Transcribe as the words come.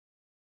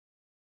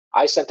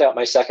I sent out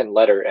my second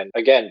letter and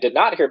again, did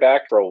not hear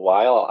back for a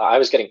while. I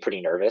was getting pretty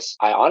nervous.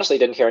 I honestly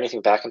didn't hear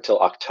anything back until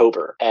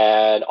October.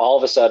 And all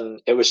of a sudden,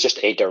 it was just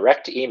a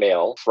direct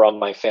email from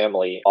my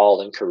family,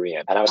 all in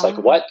Korean. And I was like,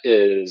 Oh, what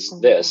is oh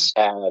my God. this?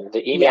 And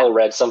the Yeah. email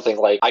read something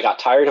like, I got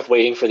tired of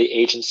waiting for the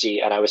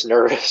agency and I was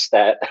nervous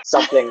that Oh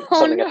something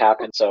had no.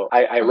 happened. So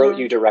I wrote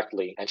Uh-huh. you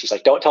directly. And she's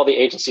like, don't tell the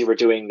agency we're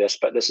doing this,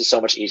 but this is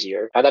so much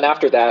easier. And then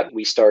after Uh-huh. that,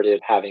 we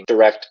started having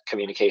direct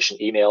communication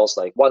emails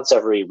like once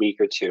every week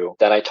or two.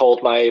 Then I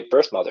told my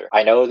birth mother,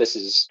 I know this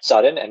is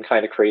sudden and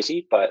kind of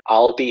crazy, but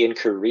I'll be in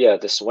Korea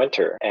this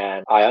winter.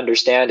 And I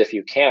understand if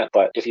you can't,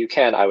 but if you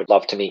can, I would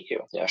love to meet you.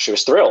 Yeah, she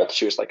was thrilled.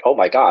 She was like, oh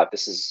my God,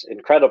 this is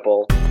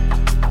incredible.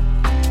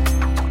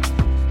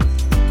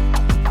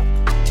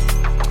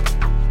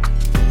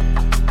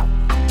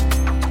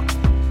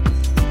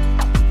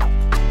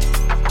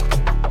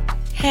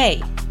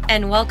 Hey,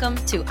 and welcome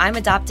to I'm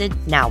Adopted,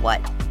 Now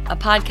What? A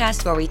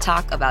podcast where we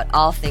talk about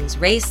all things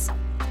race,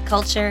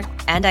 culture,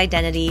 and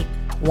identity,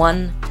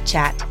 one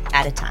chat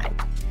at a time.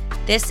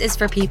 This is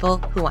for people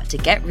who want to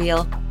get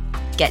real,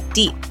 get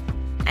deep,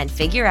 and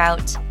figure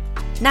out,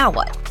 now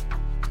what?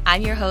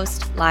 I'm your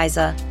host,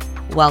 Liza.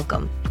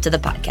 Welcome to the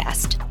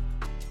podcast.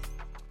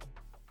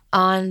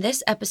 On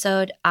this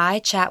episode, I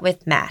chat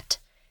with Matt.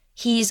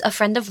 He's a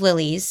friend of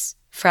Lily's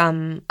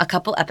from a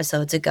couple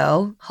episodes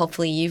ago.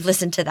 Hopefully you've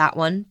listened to that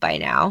one by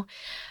now.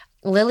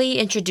 Lily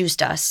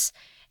introduced us,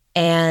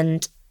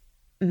 and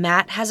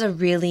Matt has a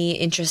really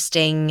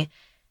interesting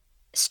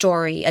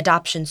story,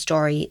 adoption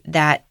story,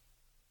 that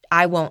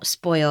I won't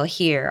spoil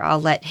here. I'll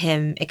let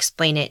him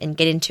explain it and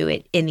get into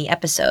it in the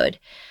episode.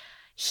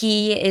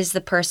 He is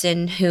the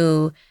person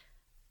who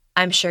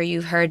I'm sure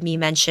you've heard me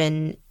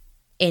mention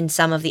in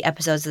some of the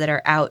episodes that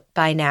are out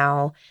by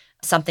now,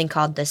 something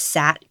called the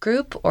SAT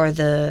group, or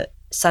the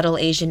Subtle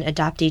Asian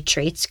Adoptee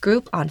Traits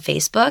group on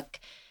Facebook.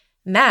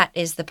 Matt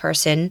is the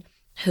person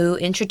who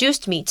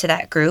introduced me to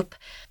that group,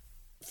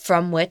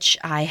 from which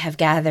I have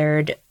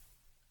gathered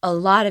a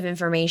lot of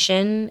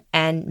information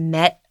and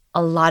met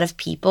a lot of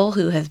people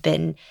who have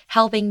been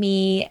helping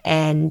me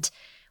and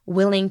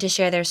willing to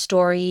share their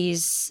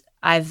stories.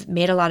 I've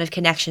made a lot of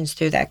connections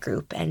through that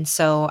group. And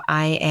so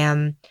I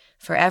am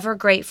forever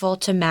grateful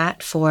to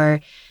Matt for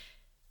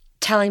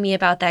telling me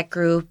about that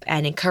group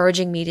and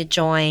encouraging me to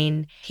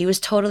join. He was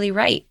totally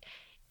right.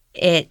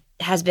 It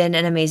has been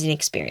an amazing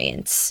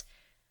experience.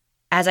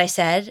 As I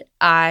said,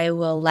 I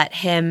will let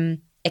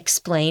him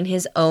explain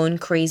his own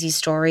crazy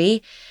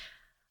story.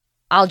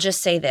 I'll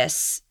just say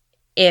this.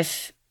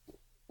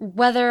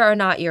 Whether or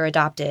not you're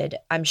adopted,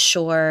 I'm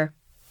sure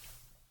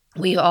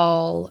we've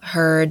all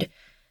heard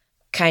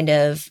kind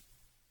of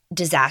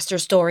disaster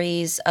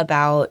stories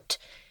about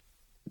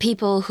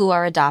people who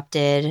are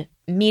adopted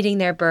meeting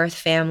their birth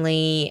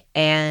family,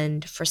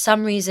 and for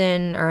some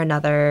reason or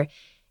another,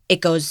 it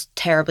goes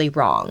terribly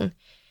wrong.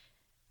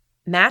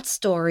 Matt's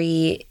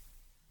story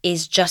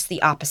is just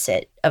the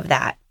opposite of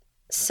that.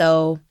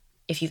 So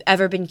if you've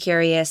ever been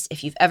curious,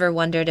 if you've ever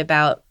wondered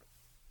about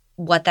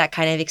what that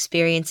kind of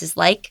experience is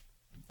like,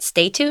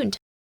 stay tuned.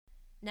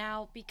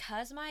 Now,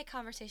 because my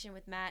conversation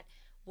with Matt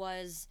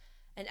was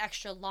an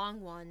extra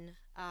long one,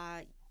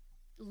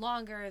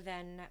 longer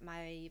than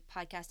my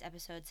podcast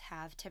episodes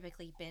have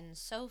typically been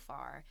so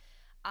far,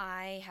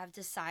 I have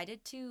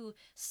decided to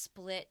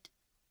split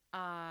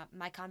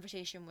my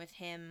conversation with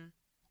him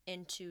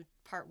into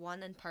part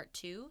one and part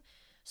two.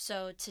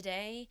 So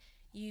today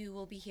you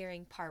will be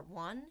hearing part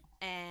one,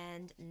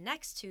 and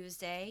next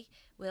Tuesday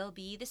will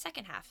be the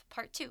second half,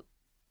 part two.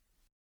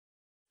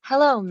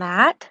 Hello,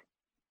 Matt.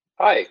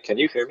 Hi, can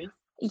you hear me?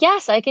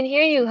 Yes, I can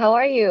hear you. How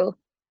are you?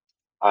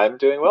 I'm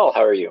doing well.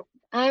 How are you?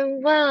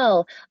 I'm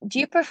well. Do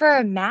you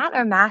prefer Matt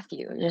or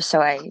Matthew? Just so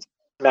I.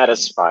 Matt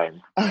is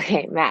fine.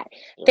 Okay, Matt.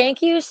 Yeah.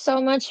 Thank you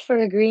so much for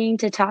agreeing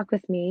to talk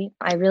with me.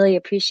 I really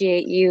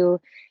appreciate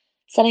you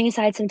setting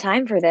aside some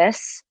time for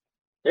this.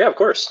 Yeah, of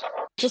course.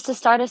 Just to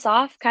start us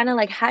off, kind of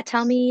like,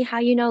 tell me how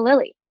you know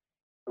Lily.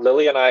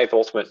 Lily and I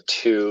both went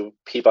to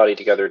Peabody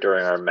together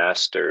during our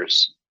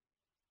masters.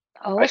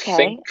 Oh, I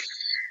think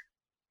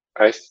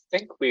okay.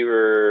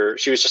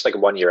 she was just like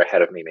 1 year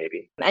ahead of me,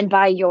 maybe. And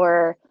by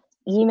your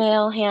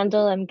email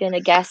handle, I'm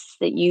gonna guess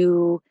that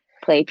you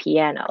play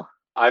piano.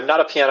 I'm not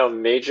a piano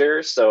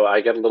major, so I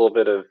get a little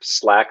bit of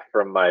slack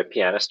from my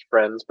pianist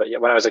friends. But yeah,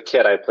 when I was a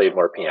kid, I played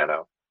more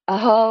piano.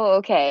 Oh,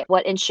 okay.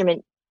 What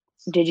instrument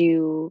do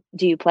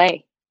you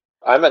play?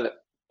 I'm an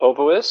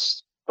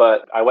oboist,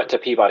 but I went to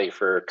Peabody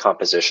for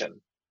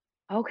composition.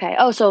 Okay.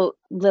 Oh, so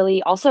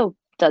Lily also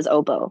does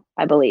oboe,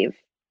 I believe.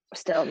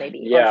 Still, maybe,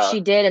 or Yeah,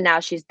 she did, and now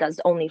she does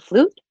only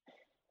flute.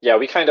 yeah,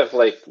 we kind of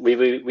like we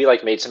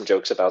like made some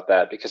jokes about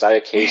that because I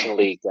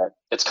occasionally get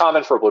it's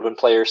common for woodwind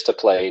players to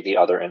play the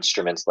other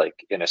instruments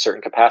like in a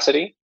certain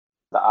capacity.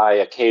 I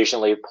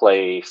occasionally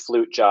play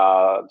flute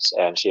jobs,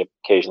 and she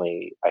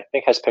occasionally, I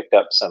think, has picked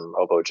up some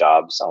oboe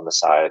jobs on the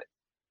side.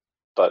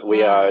 But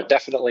we are Wow.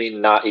 definitely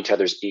not each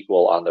other's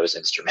equal on those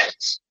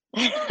instruments.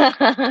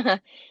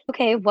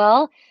 Okay,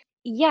 well,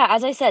 Yeah,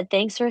 as I said,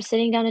 thanks for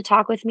sitting down to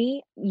talk with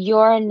me.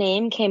 Your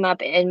name came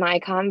up in my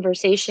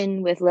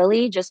conversation with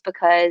Lily just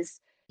because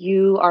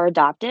you are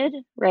adopted,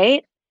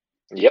 right?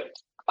 Yep.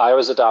 I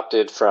was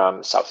adopted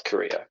from South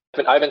Korea.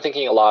 But I've been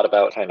thinking a lot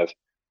about kind of,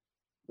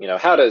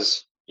 how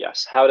does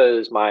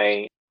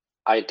my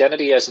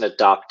identity as an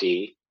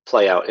adoptee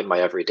play out in my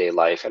everyday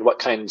life, and what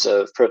kinds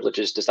of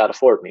privileges does that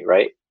afford me,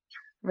 right?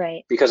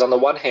 Right. Because on the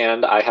one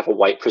hand, I have a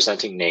white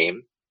presenting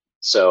name.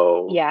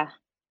 So, Yeah.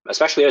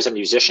 especially as a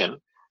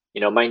musician,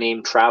 my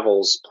name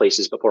travels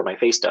places before my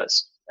face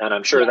does. And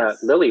I'm sure that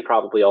Yes. Lily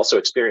probably also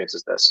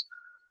experiences this.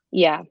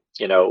 Yeah.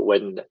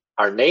 When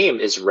our name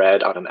is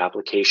read on an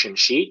application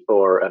sheet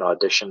or an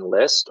audition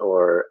list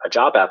or a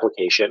job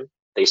application,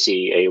 they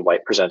see a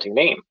white presenting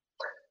name.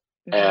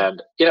 Hmm.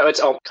 And, it's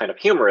all kind of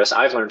humorous.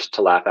 I've learned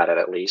to laugh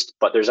at least,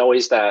 but there's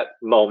always that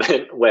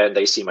moment when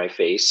they see my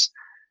face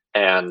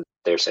and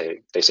they say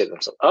to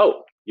themselves,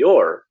 "Oh,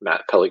 you're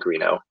Matt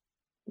Pellegrino,"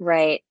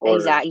 Right. or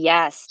Exactly.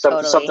 Yes,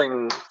 something,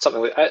 totally.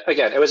 something.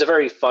 Again, it was a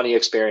very funny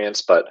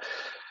experience, but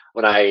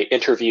when I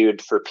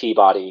interviewed for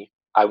Peabody,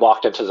 I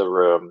walked into the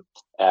room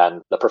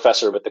and the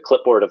professor with the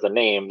clipboard of the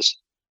names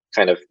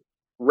kind of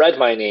read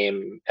my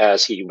name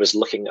as he was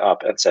looking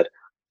up and said,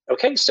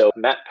 "Okay, so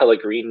Matt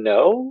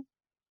Pellegrino,"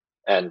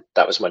 and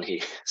that was when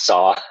he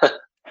saw.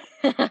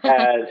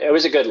 And it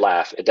was a good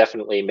laugh. It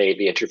definitely made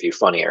the interview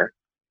funnier.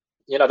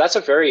 That's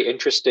a very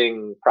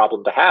interesting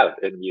problem to have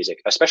in music,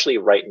 especially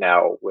right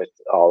now with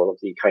all of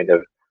the kind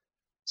of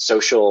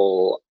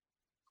social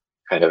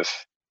kind of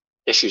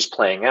issues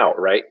playing out,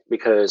 right?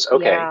 Because,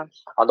 okay, Yeah.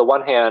 on the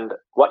one hand,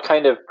 what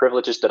kind of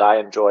privileges did I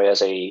enjoy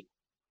as a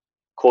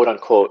quote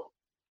unquote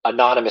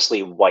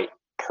anonymously white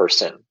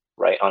person,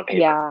 right, on paper?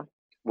 Yeah.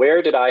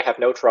 Where did I have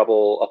no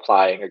trouble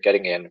applying or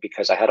getting in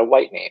because I had a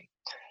white name?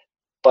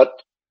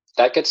 But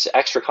that gets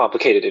extra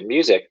complicated in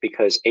music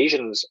because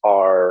Asians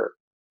are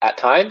at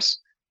times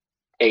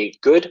a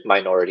good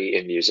minority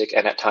in music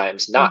and at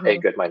times not a Hmm.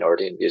 good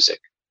minority in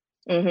music.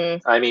 Hmm.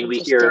 I mean, we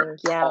hear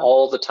Interesting. Yeah.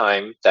 all the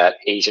time that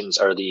Asians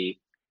are the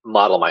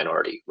model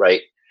minority,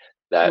 right?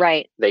 That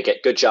Right. they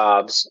get good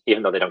jobs,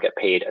 even though they don't get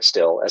paid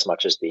still as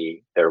much as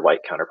their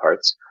white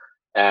counterparts,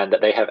 and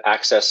that they have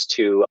access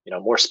to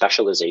more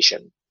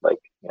specialization. Like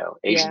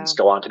Asians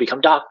Yeah. go on to become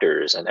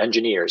doctors and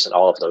engineers and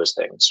all of those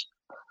things.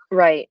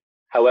 Right.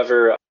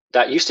 However,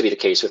 that used to be the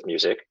case with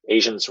music.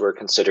 Asians were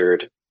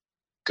considered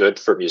good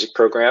for music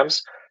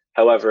programs.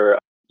 However,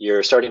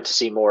 you're starting to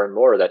see more and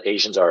more that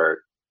Asians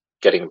are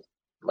getting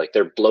like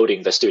they're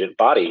bloating the student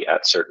body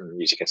at certain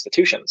music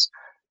institutions.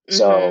 Hmm.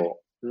 So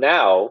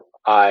now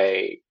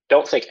I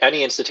don't think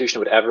any institution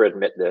would ever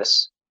admit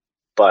this,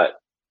 but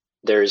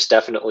there's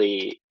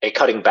definitely a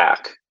cutting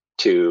back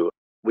to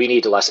we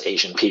need less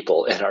Asian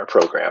people in our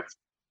program.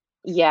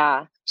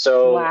 Yeah.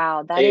 So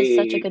Wow. That is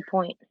such a a good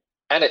point.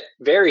 and it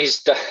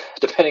varies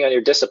depending on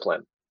your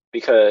discipline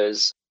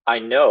because I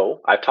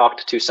know I've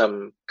talked to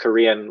some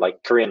Korean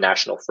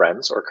national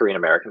friends or Korean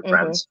American Hmm.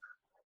 friends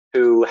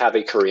who have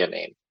a Korean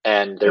name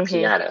and they're Hmm.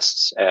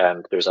 pianists,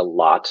 and there's a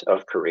lot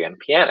of Korean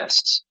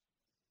pianists.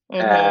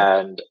 Hmm.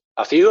 And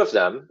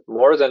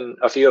more than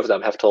a few of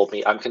them, have told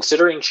me I'm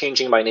considering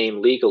changing my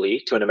name legally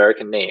to an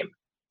American name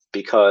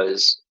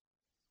because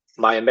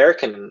my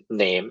American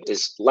name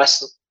is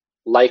less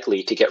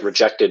likely to get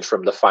rejected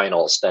from the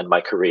finals than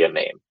my Korean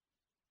name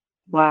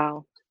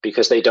Wow.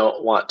 because they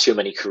don't want too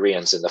many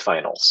Koreans in the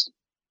finals.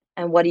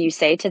 And what do you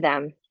say to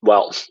them?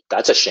 Well,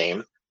 that's a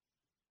shame.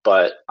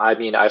 But I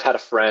mean, I've had a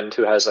friend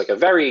who has like a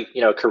very,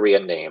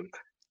 Korean name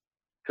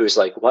who's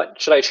like,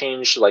 what should I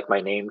change like my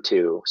name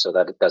to so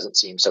that it doesn't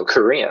seem so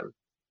Korean?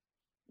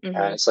 And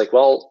Hmm. it's like,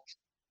 well,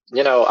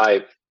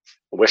 I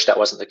wish that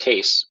wasn't the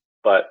case.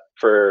 But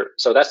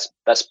so that's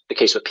the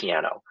case with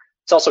piano.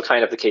 It's also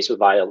kind of the case with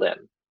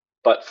violin.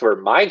 But for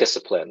my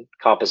discipline,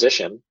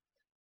 composition,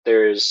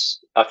 there's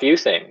a few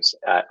things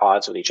at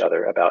odds with each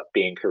other about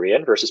being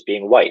Korean versus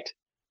being white.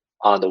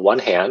 On the one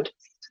hand,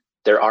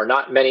 there are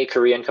not many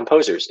Korean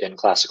composers in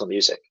classical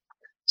music.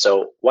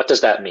 So what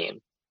does that mean?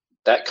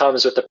 That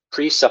comes with the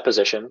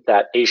presupposition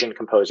that Asian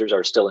composers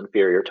are still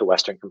inferior to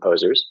Western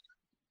composers,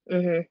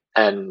 Hmm.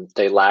 and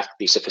they lack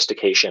the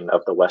sophistication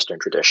of the Western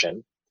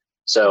tradition.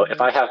 So if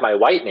Hmm. I have my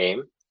white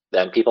name,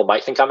 then people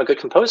might think I'm a good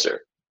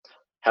composer.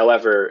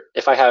 However,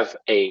 if I have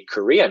a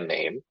Korean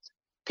name,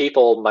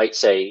 people might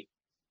say,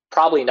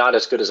 probably not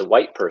as good as a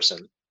white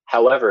person.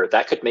 However,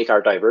 that could make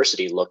our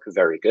diversity look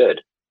very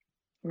good.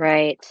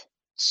 Right.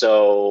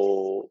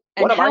 So,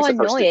 what And am I how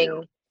supposed to do?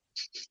 annoying.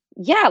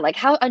 Yeah, like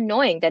how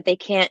annoying that they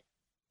can't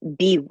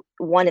be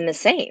one and the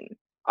same.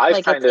 I've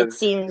Like kind it of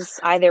seems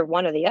either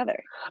one or the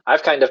other.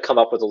 I've kind of come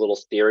up with a little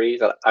theory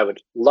that I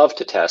would love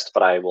to test,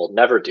 but I will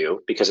never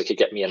do because it could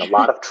get me in a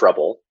lot of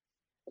trouble.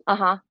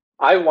 Uh-huh.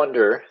 I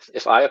wonder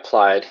if I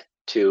applied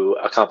to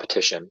a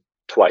competition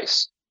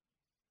twice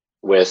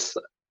with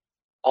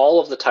all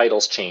of the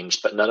titles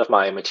changed, but none of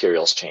my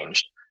materials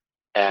changed,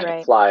 and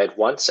Right. applied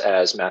once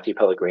as Matthew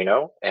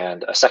Pellegrino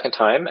and a second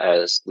time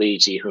as Lee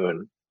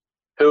Ji-hoon,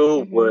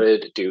 who Hmm.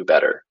 would do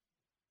better?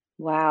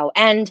 Wow.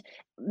 And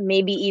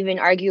maybe even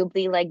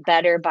arguably like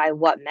better by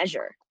what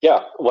measure,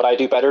 Yeah, would I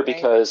do better right?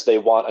 because they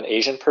want an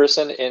Asian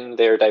person in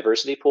their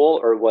diversity pool,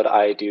 or would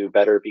I do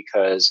better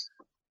because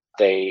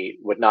they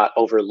would not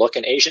overlook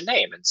an Asian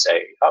name and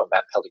say, "Oh,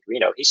 Matt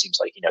Pellegrino, he seems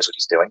like he knows what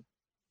he's doing."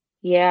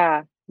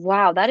 Yeah.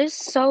 Wow, that is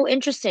so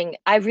interesting.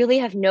 I really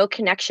have no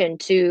connection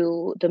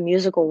to the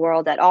musical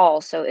world at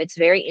all, so it's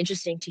very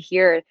interesting to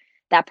hear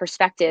that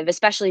perspective,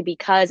 especially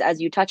because,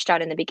 as you touched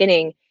on in the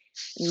beginning,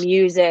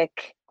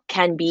 music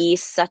can be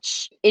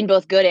such, in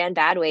both good and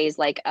bad ways,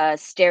 like a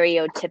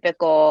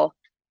stereotypical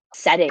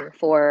setting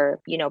for,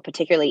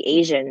 particularly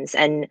Asians.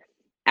 And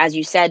as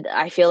you said,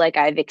 I feel like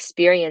I've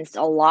experienced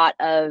a lot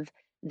of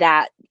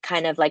that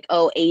kind of like,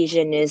 oh,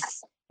 Asian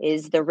is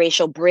the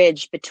racial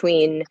bridge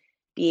between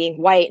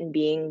being white and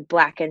being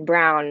black and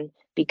brown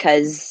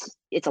because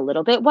it's a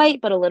little bit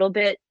white but a little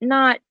bit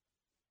not,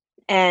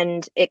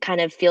 and it kind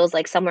of feels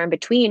like somewhere in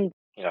between.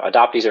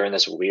 Adoptees are in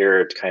this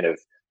weird kind of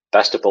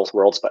best of both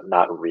worlds, but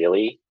not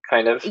really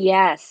kind of.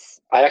 Yes.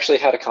 I actually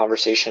had a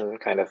conversation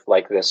kind of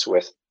like this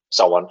with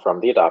someone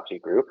from the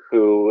adoptee group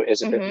who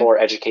is a bit Mhm. more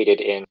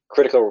educated in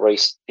critical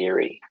race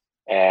theory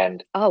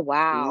and Oh,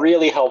 wow.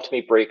 really helped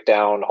me break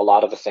down a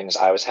lot of the things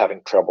I was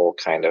having trouble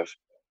kind of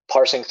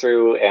parsing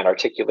through and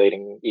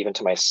articulating even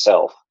to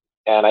myself.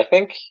 And I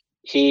think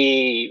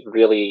he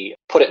really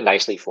put it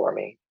nicely for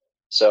me.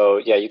 So,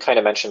 yeah, you kind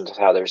of mentioned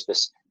how there's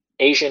this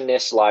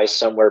Asianness lies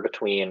somewhere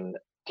between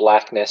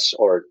blackness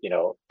or,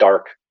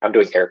 dark, I'm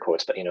doing air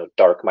quotes, but,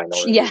 dark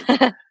minority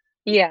Yeah.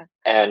 Yeah.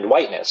 and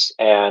whiteness.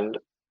 And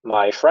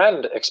my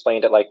friend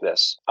explained it like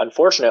this.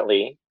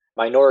 Unfortunately,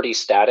 minority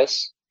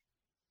status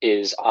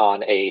is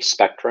on a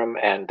spectrum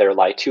and there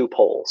lie two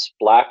poles,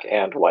 black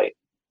and white.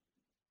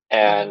 Mhm.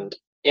 And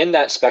in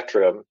that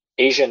spectrum,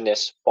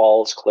 Asianness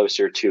falls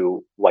closer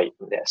to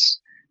whiteness.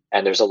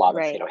 And there's a lot of,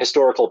 Right.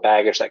 historical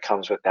baggage that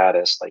comes with that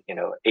as like,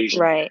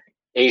 Right.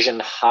 Asian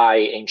high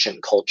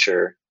ancient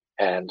culture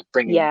and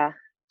Yeah.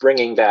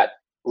 bringing that,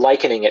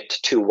 likening it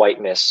to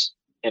whiteness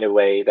in a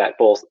way that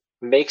both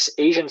makes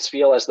Asians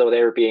feel as though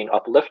they're being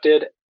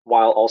uplifted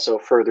while also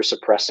further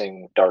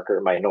suppressing darker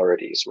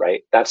minorities,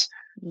 right? That's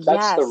the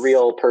Yes.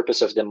 real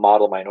purpose of the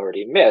model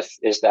minority myth,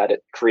 is that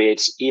it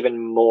creates even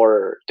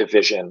more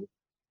division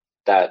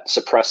that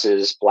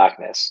suppresses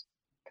blackness.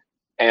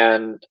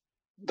 And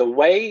the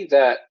way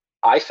that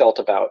I felt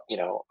about,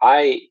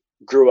 I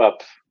grew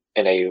up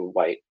in a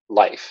white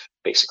life,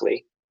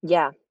 basically,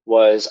 Yeah.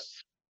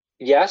 was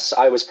yes,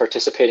 I was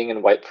participating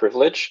in white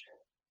privilege,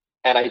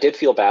 and I did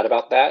feel bad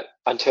about that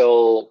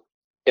until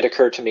it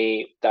occurred to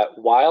me that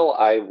while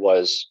I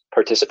was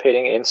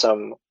participating in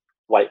some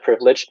white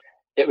privilege,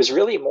 it was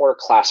really more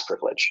class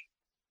privilege.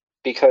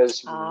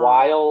 Because Ah,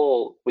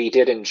 while we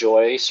did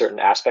enjoy certain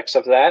aspects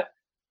of that,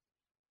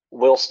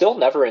 we'll still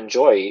never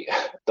enjoy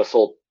the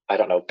full, I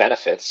don't know,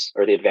 benefits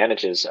or the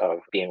advantages of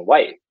being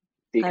white.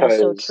 that is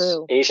so Because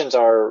true. Asians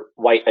are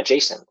white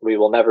adjacent. We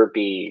will never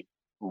be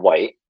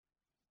white.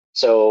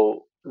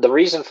 So the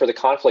reason for the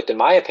conflict, in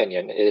my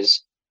opinion,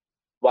 is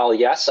while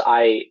yes,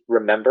 I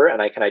remember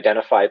and I can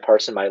identify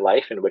parts in my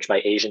life in which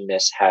my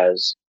Asianness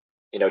has,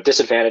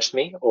 disadvantaged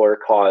me or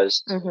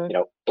caused,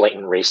 Mhm.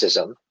 blatant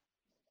racism,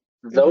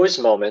 Mhm. those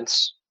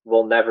moments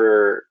will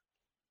never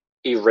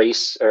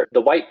erase, or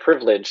the white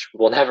privilege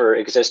will never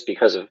exist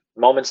because of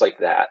moments like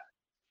that.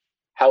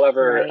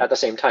 However, Right. at the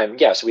same time,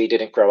 yes, we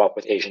didn't grow up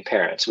with Asian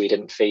parents. We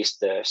didn't face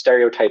the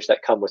stereotypes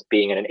that come with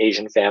being in an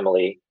Asian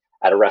family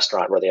at a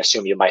restaurant where they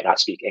assume you might not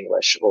speak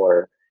English,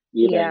 or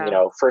even,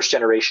 Yeah. first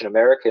generation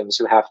Americans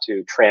who have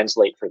to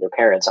translate for their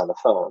parents on the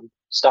phone,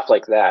 stuff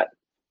like that.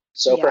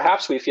 So Yeah.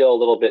 perhaps we feel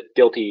a little bit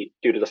guilty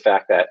due to the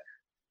fact that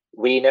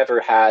we never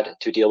had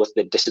to deal with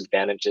the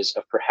disadvantages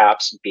of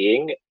perhaps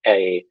being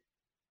a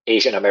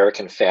Asian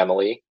American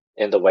family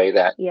in the way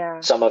that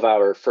Yeah. some of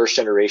our first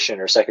generation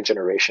or second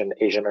generation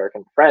Asian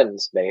American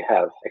friends may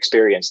have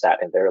experienced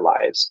that in their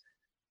lives.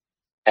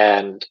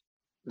 And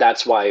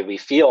that's why we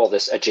feel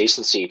this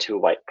adjacency to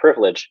white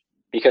privilege,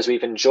 because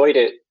we've enjoyed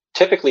it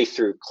typically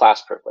through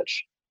class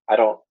privilege. I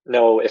don't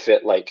know if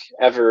it like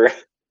ever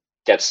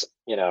gets,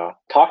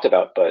 talked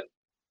about, but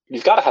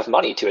you've got to have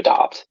money to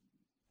adopt.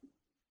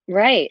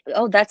 Right.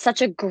 Oh, that's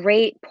such a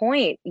great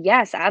point.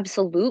 Yes,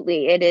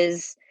 absolutely. It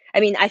is. I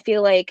mean, I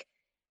feel like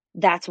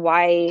that's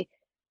why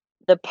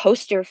the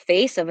poster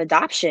face of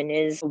adoption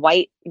is a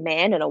white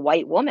man and a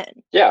white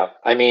woman. Yeah,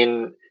 I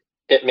mean,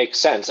 it makes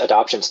sense.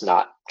 Adoption's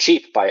not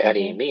cheap by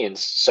any Mhm.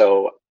 means.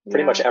 So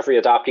pretty much Yeah.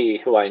 every adoptee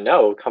who I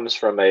know comes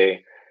from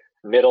a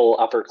middle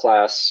upper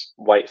class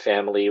white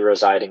family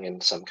residing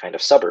in some kind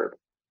of suburb.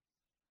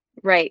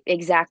 Right,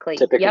 exactly.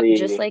 Yep, just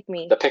Typically, like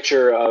me. the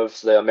picture of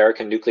the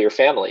American nuclear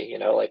family,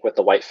 like with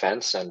the white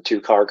fence and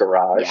two-car Yeah.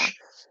 garage.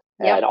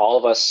 Yep. And all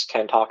of us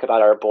can talk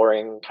about our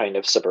boring kind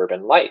of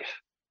suburban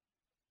life.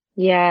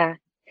 Yeah.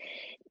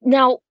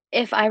 Now,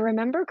 if I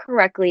remember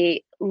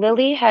correctly,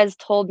 Lily has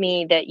told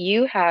me that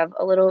you have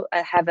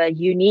a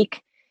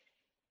unique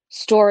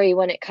story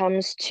when it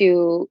comes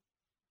to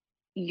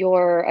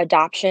your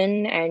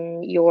adoption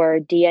and your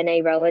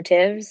DNA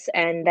relatives,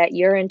 and that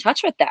you're in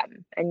touch with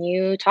them and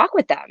you talk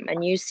with them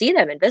and you see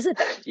them and visit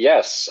them.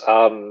 Yes,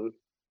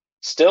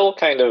 still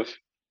kind of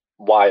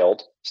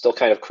wild, still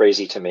kind of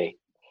crazy to me.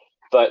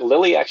 But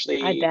Lily I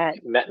actually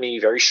bet. met me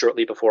very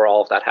shortly before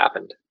all of that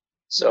happened. Wow.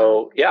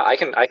 So yeah, I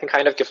can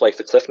kind of give like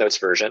the Cliff Notes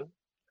version.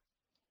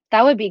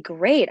 That would be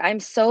great. I'm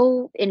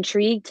so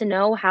intrigued to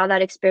know how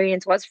that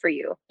experience was for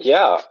you.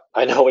 Yeah,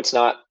 I know it's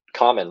not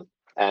common,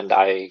 and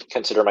I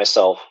consider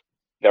myself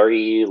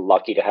very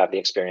lucky to have the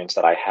experience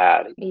that I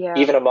had. Yeah.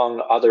 Even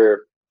among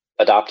other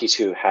adoptees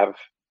who have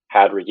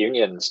had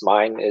reunions,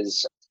 mine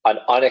is an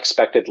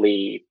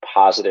unexpectedly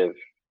positive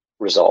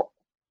result.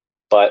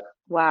 But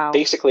Wow.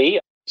 basically,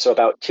 so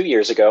about 2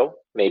 years ago,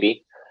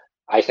 maybe,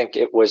 I think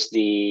it was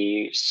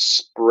the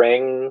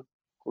spring,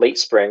 late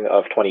spring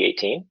of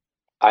 2018.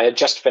 I had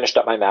just finished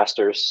up my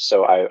master's,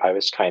 so I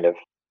was kind of,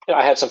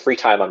 I had some free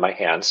time on my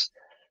hands.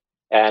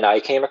 And I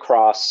came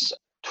across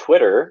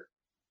Twitter,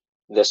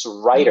 this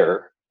Hmm.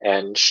 writer,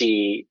 and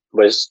she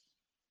was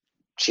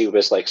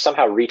like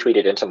somehow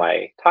retweeted into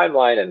my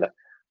timeline, and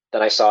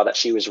then I saw that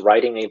she was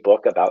writing a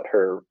book about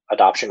her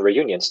adoption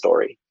reunion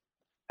story,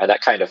 and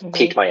that kind of Hmm.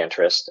 piqued my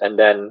interest. And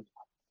then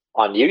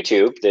on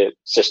YouTube,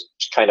 it's just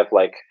kind of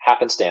like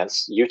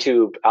happenstance.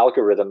 YouTube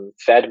algorithm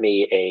fed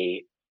me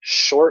a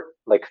short,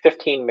 like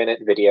 15-minute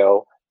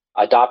video,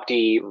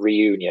 adoptee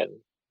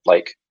reunion,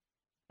 like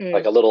Mm.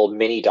 like a little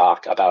mini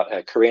doc about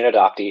a Korean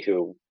adoptee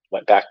who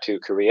went back to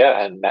Korea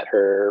and met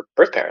her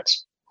birth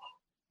parents.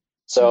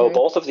 So Hmm.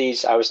 both of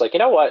these, I was like, you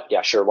know what?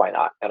 Yeah, sure, why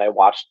not? And I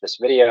watched this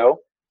video,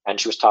 and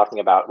she was talking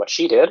about what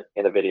she did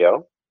in the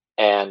video.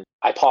 And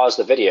I paused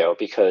the video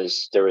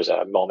because there was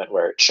a moment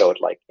where it showed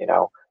like,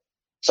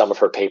 some of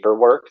her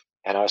paperwork.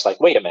 And I was like,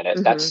 wait a minute,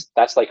 Hmm.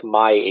 that's like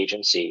my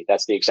agency.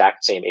 That's the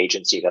exact same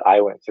agency that I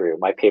went through.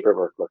 My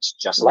paperwork looks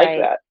just like Right.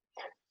 that.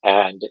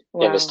 And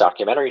in this Wow.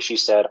 documentary, she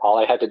said all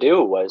I had to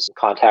do was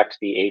contact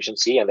the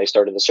agency and they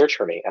started the search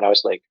for me. And I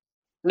was like,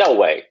 no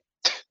way,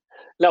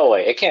 no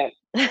way. It can't,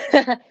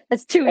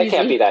 That's too it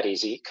can't be easy. that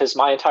easy because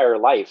my entire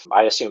life,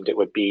 I assumed it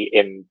would be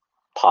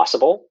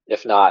impossible,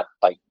 if not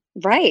like,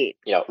 Right.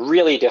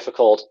 really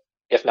difficult,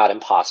 if not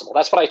impossible.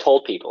 That's what I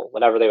told people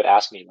whenever they would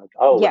ask me like,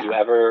 oh, would you Yeah.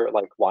 ever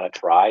like want to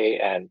try?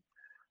 And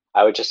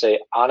I would just say,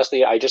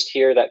 honestly, I just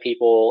hear that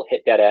people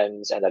hit dead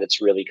ends and that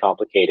it's really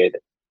complicated.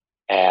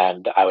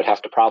 And I would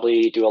have to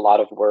probably do a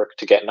lot of work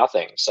to get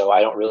nothing. So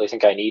I don't really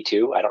think I need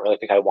to. I don't really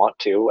think I want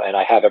to. And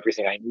I have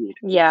everything I need.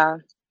 Yeah.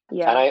 And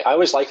Yeah. I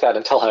was like that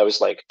until I was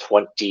like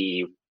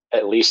 20,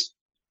 at least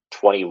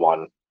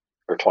 21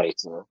 or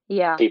 22.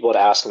 Yeah. People would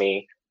ask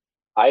me,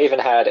 I even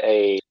had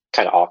a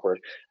kind of awkward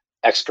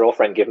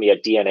ex-girlfriend give me a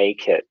DNA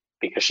kit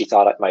because she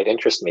thought it might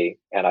interest me.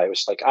 And I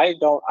was like, I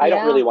don't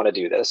really Yeah. want to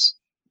do this.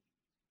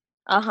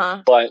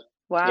 Uh-huh. But,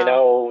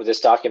 Wow. this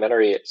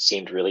documentary, it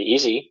seemed really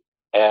easy.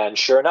 And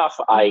sure enough,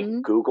 I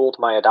Hmm. Googled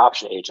my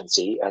adoption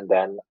agency, and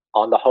then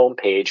on the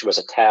homepage was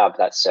a tab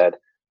that said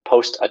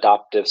post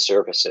adoptive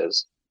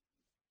services.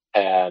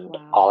 And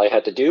Wow. all I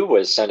had to do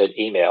was send an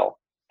email,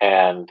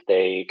 and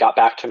they got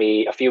back to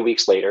me a few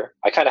weeks later.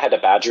 I kind of had to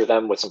badger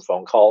them with some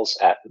phone calls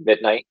at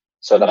midnight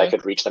so that I Hmm.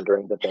 could reach them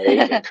during the day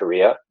in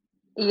Korea.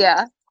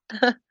 Yeah.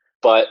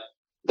 But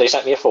they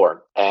sent me a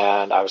form,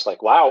 and I was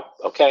like, wow,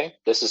 okay,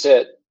 this is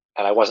it.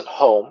 And I wasn't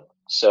home.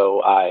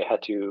 So I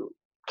had to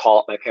call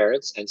up my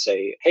parents and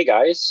say, hey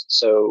guys,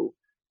 so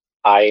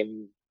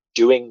I'm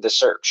doing the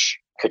search.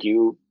 Could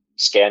you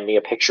scan me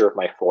a picture of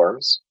my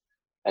forms?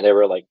 And they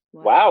were like,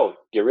 Wow. wow,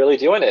 you're really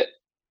doing it.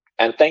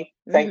 And thank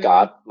Hmm.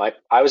 God.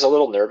 I was a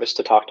little nervous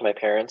to talk to my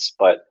parents,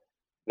 but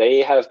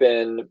they have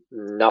been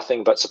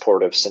nothing but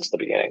supportive since the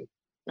beginning,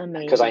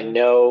 because I Amazing.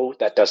 know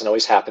that doesn't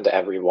always happen to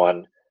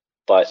everyone.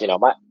 But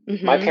my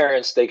Hmm.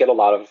 parents, they get a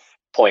lot of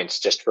points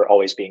just for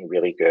always being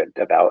really good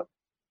about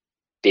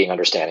being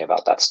understanding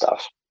about that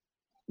stuff.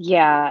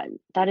 Yeah,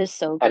 that is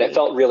so And it great.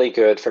 felt really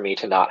good for me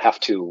to not have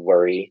to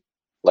worry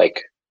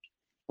like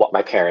what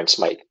my parents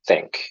might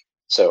think.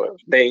 So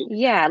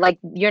Yeah, like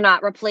you're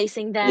not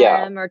replacing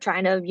yeah, them or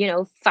trying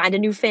to, find a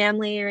new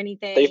family or they've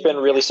been anything.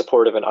 really Yeah.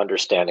 supportive and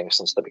understanding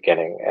since the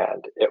beginning,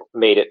 and it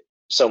made it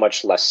so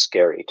much less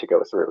scary to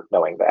go through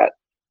knowing that.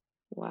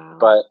 Wow.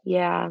 But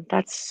Yeah,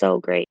 that's so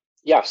great.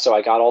 yeah, so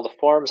I got all the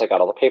forms, I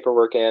got all the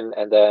paperwork in,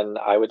 and then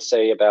I would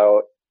say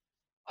about,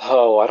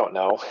 oh, I don't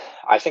know.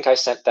 I think I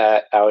sent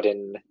that out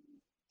in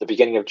the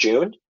beginning of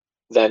June.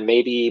 Then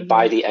maybe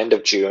by Hmm. the end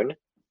of June,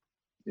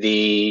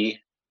 the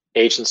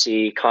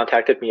agency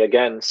contacted me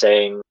again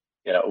saying,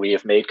 we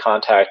have made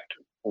contact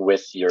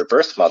with your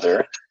birth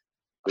mother.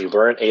 We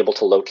weren't able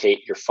to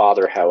locate your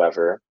father,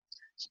 however.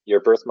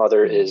 Your birth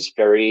mother Hmm. is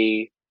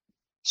very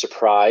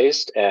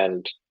surprised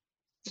and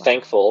Wow.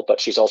 thankful, but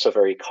she's also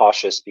very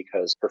cautious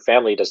because her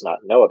family does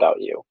not know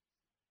about you,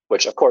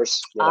 which of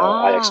course, I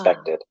Ah,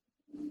 expected.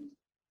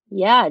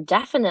 yeah,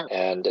 definitely.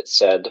 And it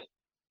said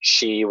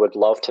she would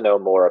love to know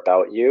more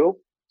about you.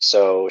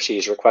 So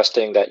she's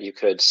requesting that you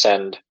could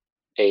send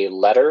a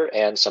letter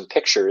and some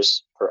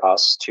pictures for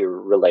us to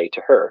relay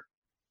to her.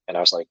 And I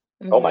was like,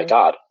 oh my Hmm.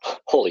 God,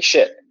 holy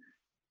shit.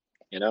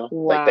 Like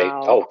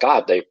Wow. oh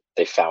God,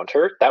 they found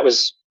her. That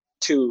was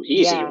too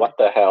easy. Yeah. What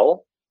the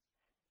hell?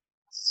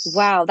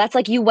 Wow. That's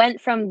like you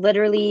went from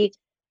literally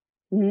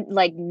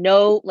like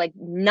no, like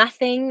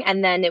nothing,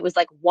 and then it was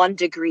like 1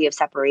 degree of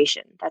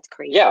separation. That's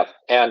Yeah. crazy.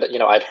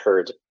 And, I'd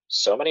heard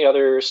so many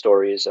other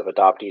stories of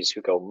adoptees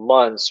who go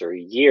months or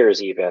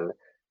years even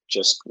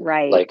just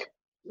Right. like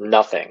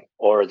nothing,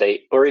 or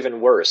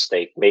even worse,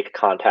 they make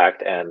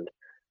contact and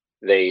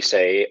they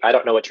say, I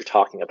don't know what you're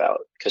talking about,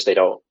 because they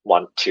don't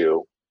want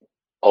to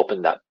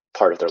open that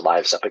part of their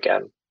lives up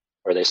again,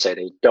 or they say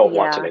they don't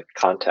want to Yeah. make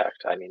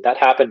contact. I mean, that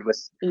happened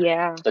with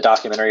Yeah. the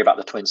documentary about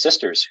the twin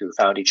sisters who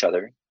found each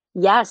other.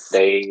 Yes.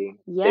 They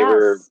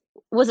were, Yes.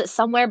 Was it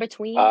somewhere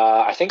between?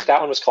 I think that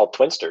one was called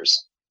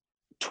Twinsters.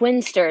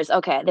 Twinsters.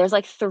 Okay. There's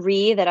like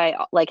three that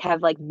I like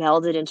have like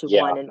melded into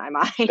Yeah, one in my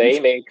mind. they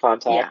made Yeah.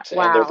 contact,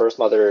 and their Wow. birth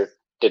mother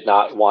did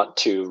not want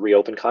to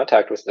reopen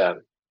contact with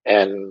them.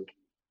 And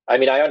I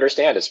mean, I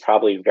understand it's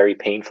probably very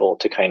painful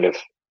to kind of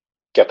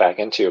get back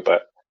into,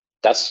 but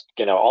that's,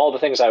 all the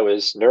things I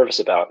was nervous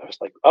about. I was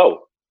like,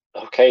 oh,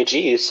 okay,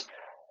 geez.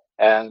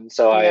 And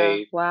so Yeah.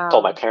 I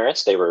told my Wow.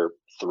 parents. They were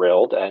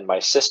thrilled, and my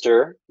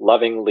sister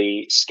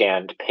lovingly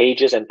scanned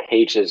pages and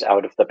pages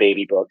out of the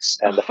baby books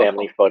and the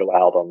family Oh. photo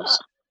albums,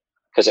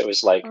 because it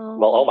was like,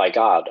 well, oh Oh. my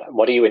God,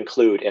 what do you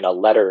include in a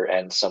letter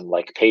and some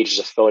like pages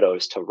of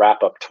photos to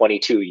wrap up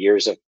 22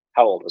 years of,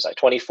 how old was I?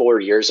 24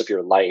 years of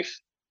your life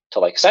to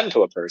like send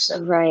to a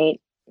person.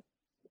 Right.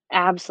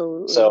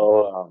 Absolutely.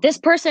 So, This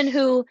person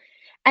who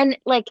and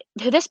like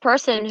this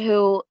person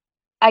who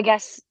I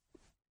guess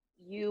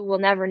you will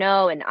never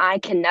know and I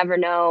can never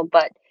know,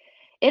 but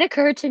it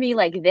occurred to me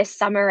like this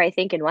summer, I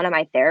think in one of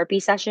my therapy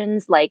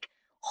sessions, like,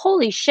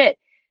 holy shit,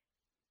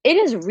 it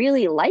is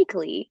really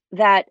likely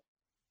that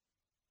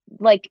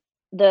like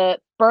the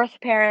birth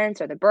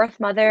parents or the birth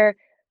mother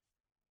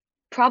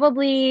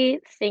probably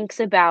thinks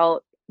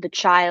about the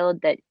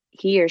child that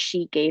he or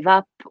she gave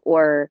up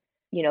or,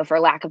 for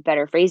lack of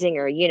better phrasing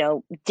or,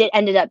 did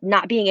ended up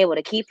not being able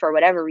to keep for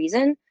whatever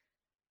reason,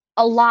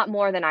 a lot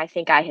more than I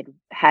think I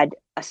had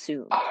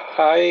assumed.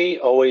 I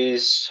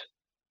always,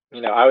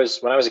 I was,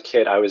 when I was a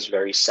kid, I was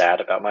very sad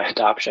about my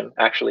adoption,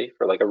 actually,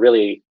 for like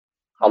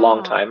a long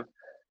Ah. time.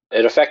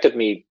 It affected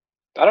me,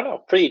 I don't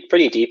know,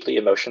 pretty deeply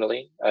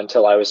emotionally,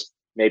 until I was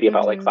maybe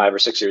about like Mhm. 5 or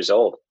 6 years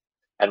old.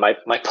 And my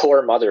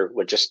poor mother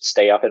would just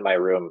stay up in my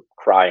room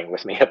crying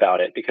with me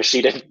about it, because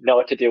she didn't know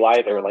what to do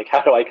either. Like,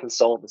 how do I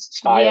console this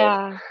child?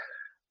 Yeah.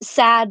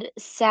 Sad.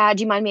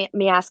 Do you mind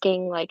me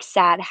asking, like,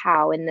 sad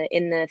how? In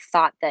the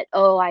thought that,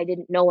 "Oh, I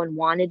didn't no one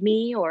wanted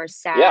me," or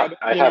Yeah, sad,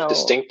 I have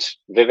distinct,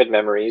 vivid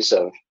memories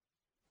of,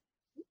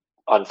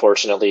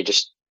 unfortunately,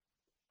 just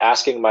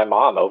asking my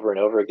mom over and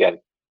over again,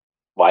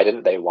 why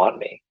didn't they want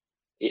me?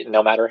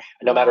 No matter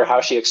how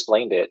wow. she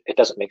explained it, it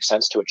doesn't make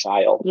sense to a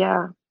child.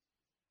 Yeah,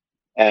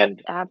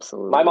 And my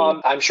absolutely.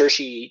 mom, I'm sure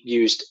she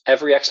used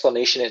every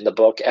explanation in the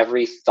book,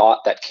 every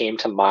thought that came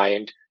to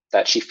mind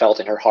that she felt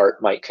in her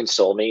heart might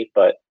console me.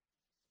 But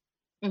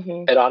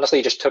Mhm. it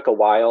honestly just took a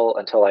while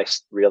until I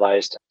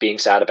realized being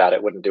sad about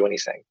it wouldn't do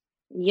anything.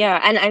 Yeah,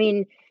 and I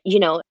mean,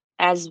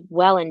 as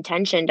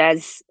well-intentioned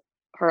as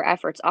her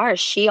efforts are,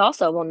 she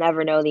also will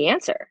never know the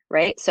answer,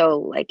 right? So,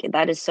 like,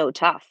 that is so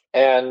tough.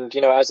 And,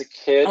 as a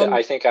kid, And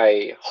I think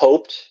I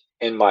hoped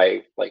in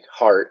my like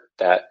heart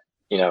that,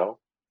 you know,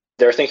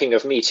 they're thinking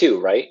of me too,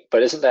 right?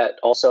 But isn't that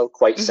also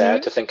quite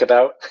sad mhm. to think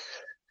about?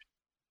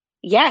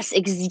 Yes,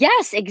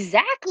 So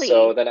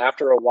exactly. then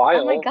after a Oh my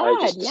while, I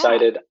god, just yeah.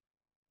 decided,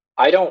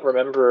 I don't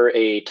remember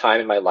a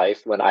time in my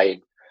life when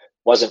I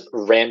wasn't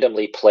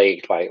randomly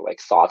plagued by like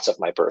thoughts of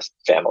my birth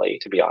family,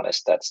 to be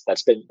honest. That's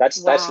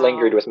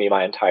lingered Wow. with me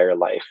my entire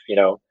life,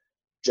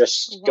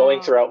 just going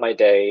Wow. throughout my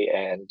day,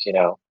 and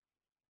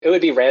it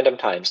would be random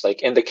times,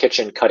 like in the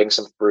kitchen cutting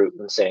some fruit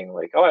and saying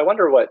like, oh, I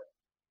wonder what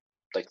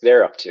like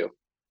they're up to.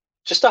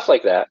 Just stuff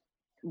like that.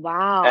 And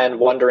Wow.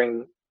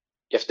 wondering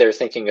if they're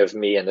thinking of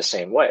me in the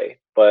same way.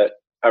 But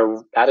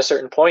at a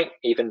certain point,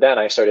 even then,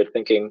 I started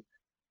thinking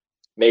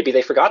maybe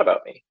they forgot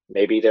about me.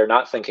 Maybe they're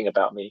not thinking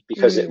about me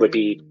because it would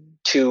be Mm.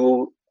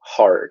 too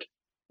hard.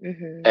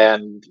 Mhm.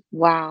 And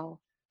Wow.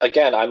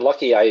 again, I'm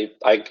lucky I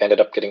ended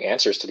up getting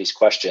answers to these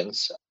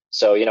questions.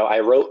 So, I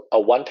wrote a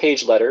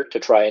 1-page letter to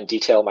try and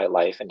detail my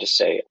life and just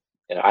say,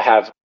 I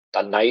have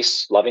a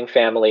nice, loving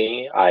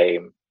family. I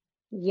am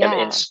in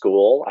Yeah.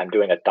 school. I'm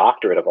doing a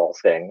doctorate of all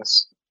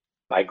things.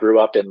 I grew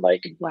up in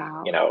like,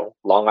 Wow.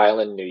 Long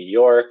Island, New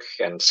York,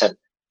 and sent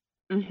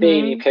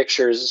baby Mhm.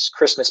 pictures,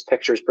 Christmas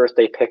pictures,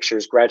 birthday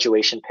pictures,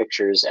 graduation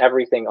pictures,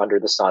 everything under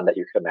the sun that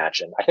you could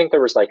imagine. I think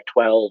there was like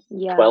 12,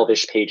 Yeah.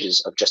 12-ish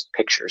pages of just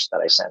pictures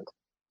that I sent.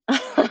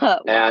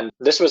 Wow. And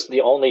this was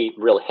the only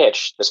real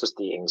hitch. This was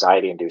the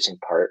anxiety inducing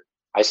part.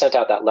 I sent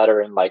out that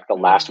letter in like the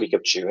last week Mm.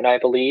 of June, I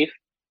believe.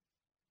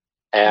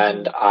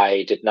 And Mhm.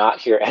 I did not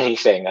hear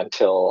anything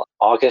until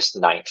August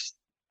 9th.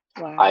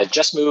 I Wow. had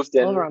just moved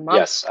Over in. a month.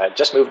 Yes, I had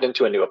just moved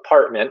into a new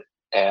apartment.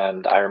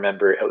 And I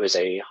remember it was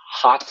a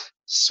hot,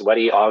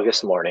 sweaty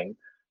August morning.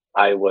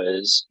 I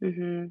was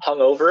Mm-hmm.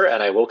 hungover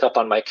and I woke up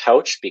on my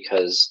couch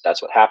because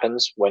that's what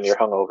happens when you're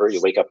hungover.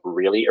 You wake up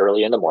really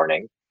early in the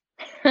morning.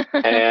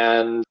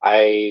 And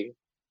I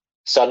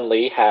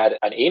suddenly had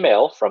an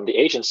email from the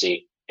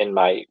agency in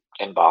my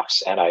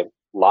inbox and I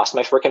lost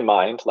my freaking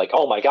mind. Like,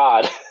 oh my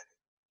God.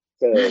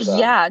 Because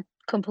Yeah, I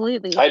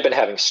completely. had been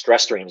having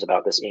stress dreams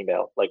about this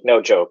email. Like,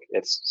 no joke.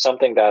 It's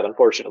something that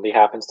unfortunately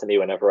happens to me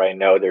whenever I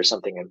know there's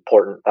something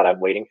important that I'm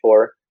waiting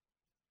for.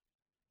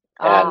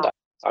 And Ah.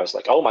 I was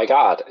like, oh my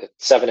God, at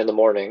 7 in the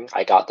morning,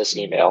 I got this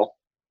Mm. email.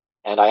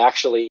 And I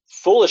actually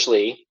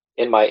foolishly,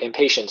 in my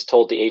impatience,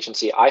 told the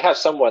agency, I have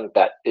someone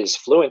that is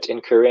fluent in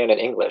Korean and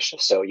English,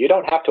 so you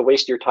don't have to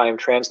waste your time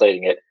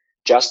translating it.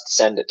 Just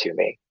send it to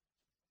me.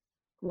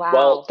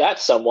 Well, Wow. that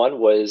someone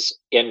was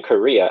in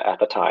Korea at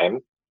the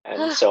time.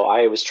 And so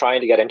I was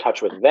trying to get in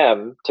touch with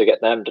them to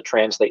get them to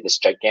translate this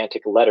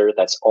gigantic letter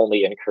that's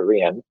only in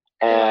Korean.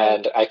 Right.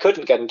 And I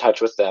couldn't get in touch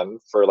with them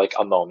for like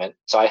a moment.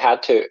 So I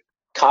had to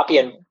copy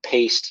and Oh.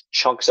 paste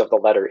chunks of the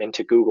letter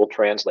into Google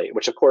Translate,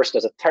 which of course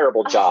does a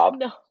terrible Oh job,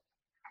 no.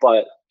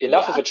 but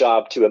enough of Yeah. a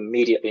job to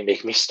immediately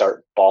make me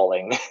start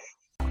bawling.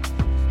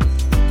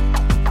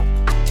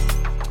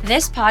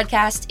 This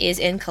podcast is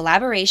in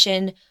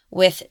collaboration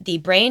with the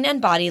Brain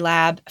and Body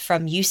Lab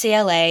from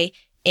UCLA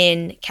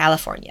in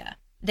California.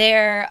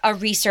 They're a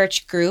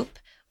research group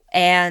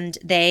and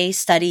they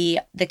study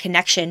the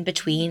connection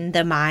between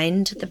the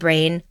mind, the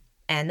brain,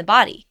 and the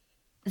body.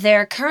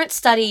 Their current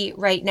study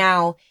right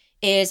now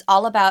is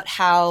all about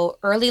how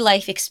early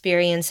life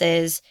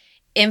experiences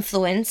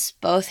influence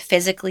both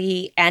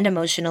physically and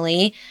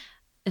emotionally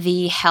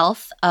the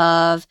health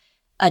of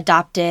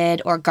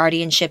adopted or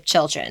guardianship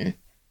children.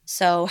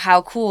 So,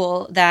 how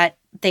cool that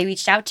they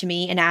reached out to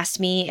me and asked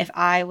me if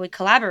I would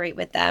collaborate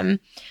with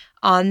them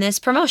on this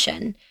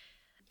promotion.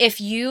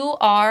 If you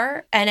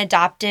are an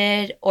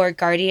adopted or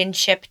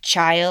guardianship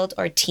child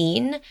or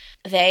teen,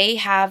 they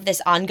have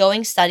this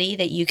ongoing study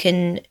that you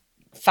can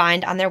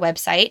find on their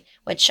website,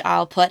 which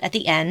I'll put at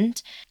the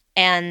end.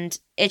 And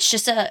it's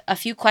just a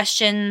few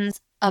questions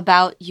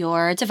about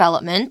your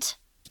development.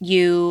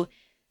 You,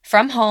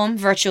 from home,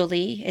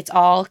 virtually, it's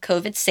all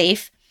COVID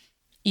safe.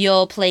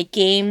 You'll play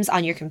games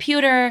on your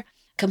computer,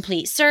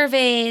 complete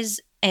surveys,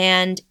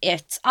 and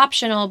it's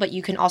optional, but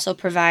you can also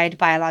provide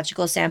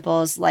biological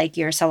samples like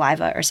your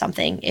saliva or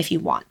something if you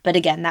want. But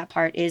again, that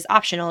part is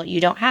optional. You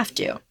don't have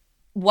to.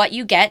 What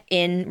you get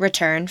in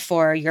return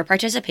for your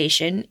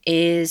participation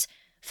is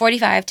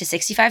 $45 to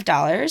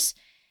 $65.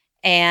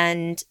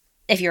 And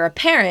if you're a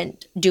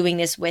parent doing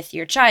this with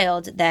your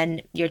child,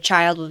 then your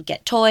child will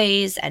get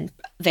toys and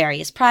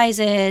various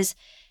prizes,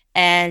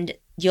 and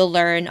you'll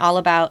learn all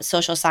about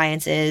social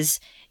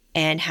sciences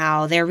and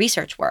how their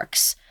research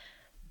works.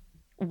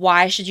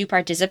 Why should you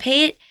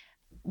participate?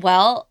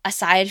 Well,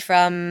 aside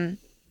from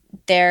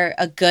they're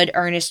a good,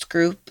 earnest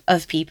group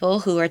of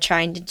people who are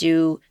trying to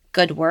do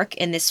good work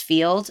in this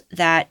field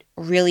that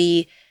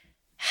really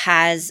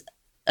has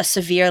a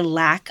severe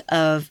lack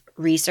of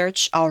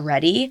research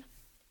already.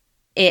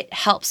 It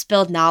helps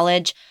build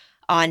knowledge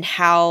on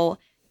how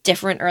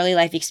different early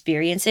life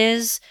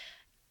experiences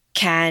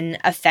can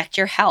affect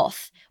your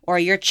health or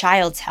your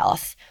child's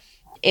health.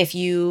 If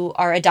you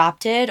are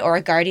adopted or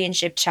a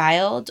guardianship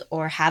child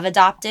or have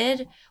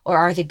adopted or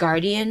are the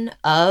guardian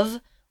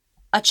of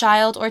a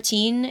child or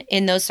teen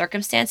in those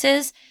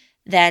circumstances,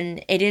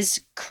 then it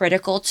is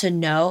critical to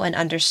know and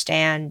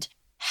understand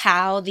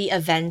how the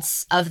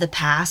events of the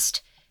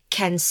past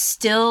can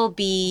still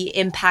be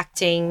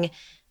impacting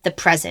the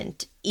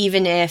present.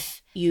 Even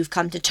if you've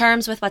come to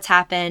terms with what's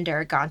happened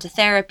or gone to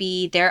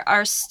therapy, there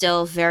are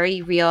still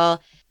very real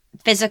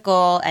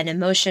physical and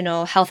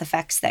emotional health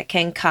effects that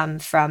can come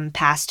from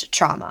past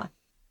trauma.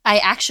 I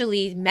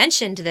actually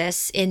mentioned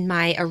this in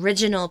my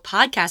original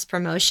podcast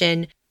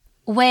promotion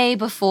way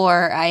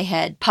before I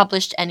had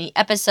published any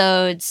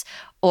episodes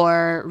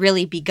or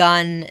really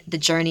begun the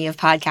journey of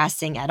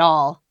podcasting at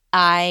all.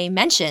 I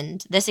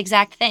mentioned this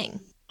exact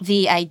thing.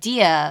 The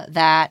idea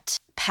that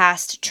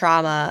past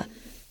trauma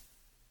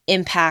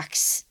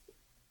impacts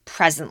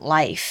present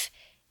life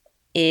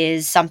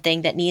is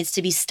something that needs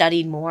to be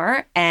studied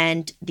more,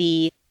 and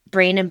the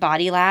Brain and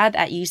Body Lab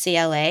at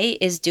UCLA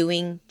is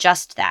doing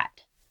just that.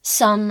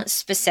 Some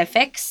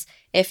specifics,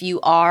 if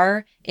you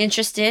are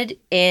interested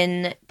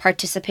in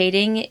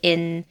participating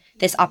in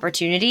this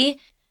opportunity,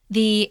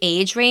 the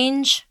age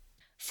range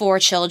for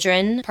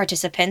children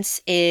participants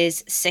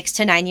is 6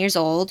 to 9 years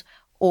old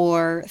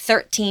or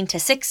 13 to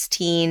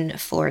 16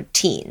 for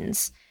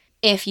teens.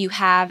 If you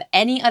have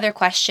any other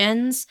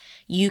questions,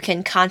 you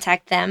can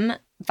contact them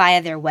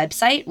via their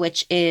website,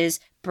 which is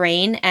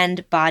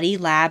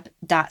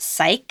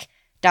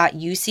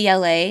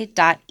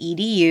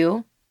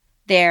brainandbodylab.psych.ucla.edu.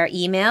 Their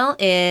email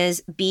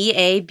is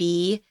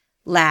bablab,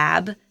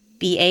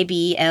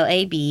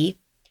 bablab,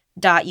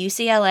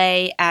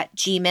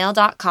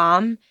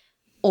 .ucla@gmail.com,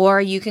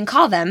 or you can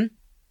call them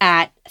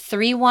at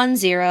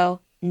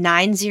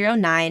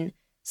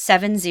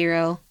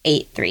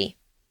 310-909-7083.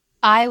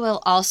 I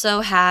will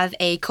also have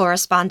a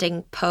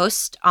corresponding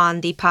post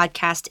on the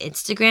podcast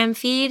Instagram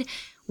feed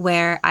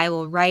where I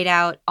will write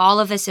out all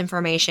of this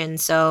information.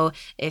 So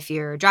if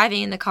you're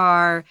driving in the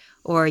car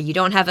or you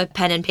don't have a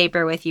pen and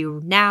paper with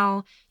you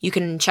now, you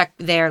can check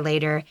there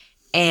later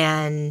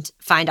and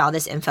find all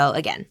this info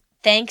again.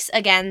 Thanks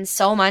again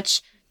so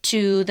much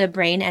to the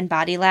Brain and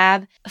Body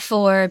Lab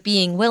for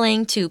being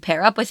willing to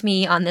pair up with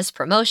me on this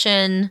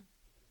promotion.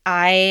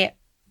 I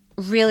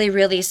really,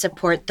 really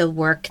support the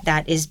work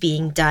that is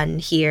being done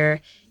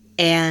here,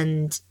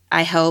 and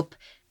I hope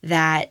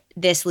that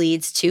this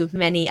leads to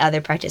many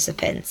other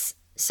participants.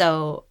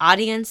 So,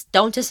 audience,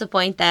 don't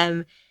disappoint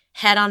them.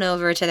 Head on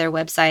over to their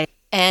website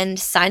and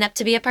sign up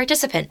to be a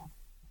participant.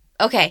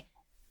 Okay,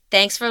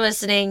 thanks for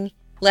listening.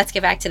 Let's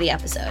get back to the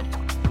episode.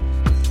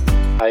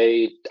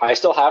 I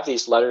still have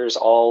these letters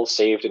all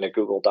saved in a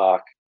Google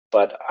Doc,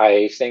 but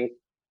I think,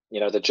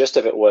 the gist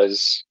of it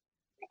was,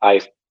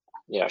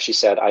 she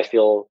said, I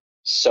feel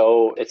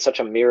it's such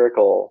a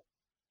miracle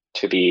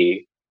to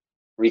be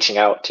reaching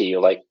out to you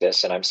like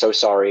this, and I'm so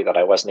sorry that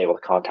I wasn't able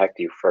to contact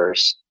you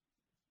first.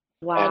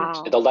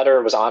 Wow. And the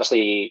letter was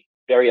honestly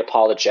very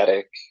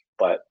apologetic,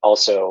 but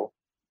also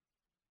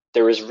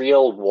there was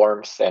real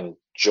warmth and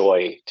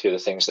joy to the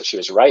things that she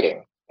was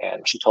writing.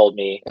 And she told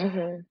me,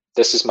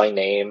 this is my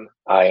name.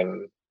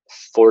 I'm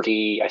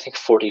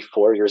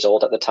 44 years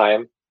old at the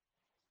time.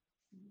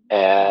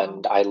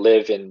 And I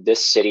live in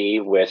this city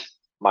with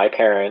my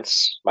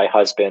parents, my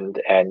husband,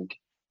 and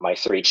my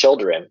 3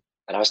 children.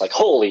 And I was like,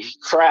 holy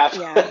crap.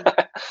 Yeah.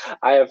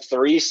 I have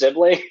 3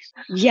 siblings.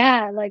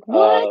 Yeah, like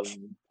what?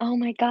 Oh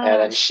my gosh.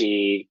 And then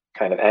she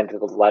kind of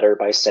ended the letter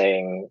by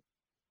saying,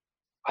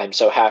 I'm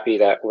so happy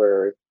that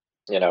we're,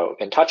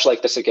 in touch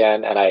like this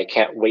again, and I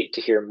can't wait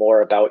to hear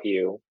more about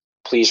you.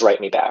 Please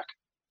write me back.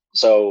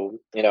 So,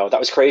 that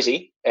was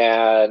crazy.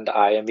 And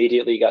I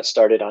immediately got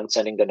started on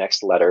sending the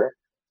next letter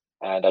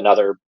and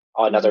another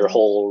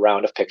whole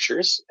round of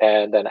pictures.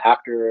 And then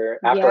after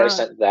I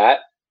sent that,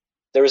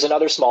 there was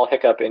another small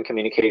hiccup in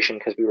communication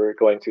because we were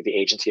going through the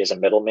agency as a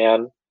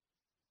middleman.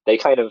 They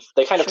kind of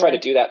try to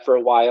do that for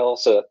a while.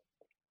 So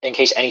in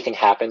case anything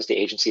happens, the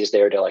agency is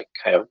there to like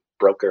kind of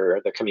broker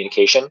the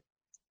communication.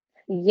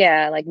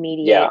 Yeah, like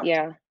mediate.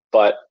 Yeah.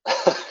 But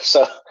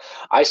so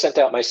I sent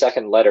out my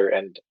second letter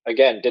and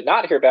again, did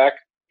not hear back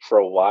for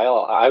a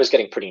while. I was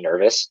getting pretty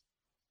nervous.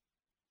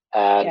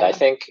 And I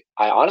think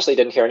I honestly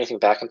didn't hear anything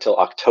back until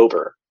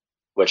October,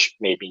 which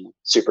made me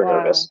super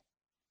nervous.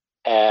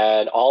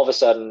 And all of a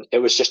sudden, it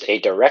was just a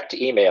direct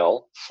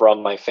email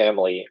from my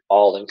family,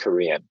 all in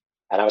Korean.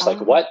 And I was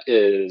like, what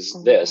is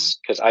this?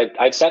 Because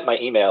I'd sent my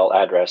email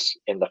address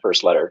in the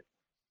first letter.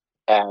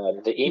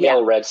 And the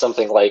email read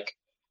something like,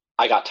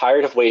 I got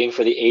tired of waiting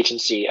for the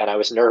agency and I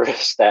was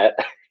nervous that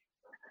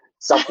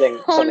something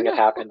had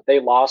happened.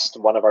 They lost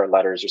one of our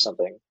letters or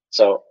something.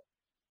 So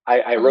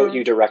I wrote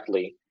you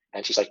directly.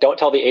 And she's like, don't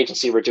tell the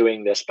agency we're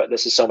doing this, but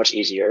this is so much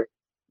easier.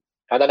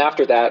 And then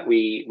after that,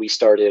 we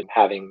started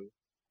having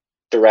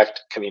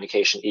direct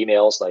communication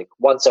emails like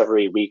once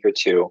every week or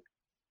two.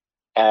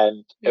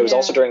 And it was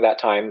also during that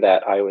time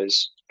that I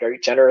was very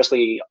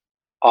generously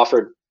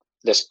offered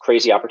this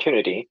crazy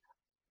opportunity.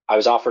 I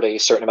was offered a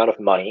certain amount of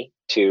money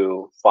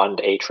to fund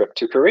a trip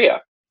to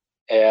Korea.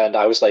 And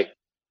I was like,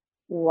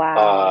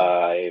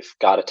 wow, I've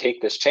got to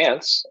take this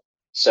chance.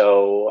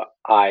 So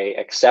I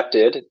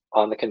accepted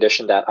on the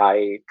condition that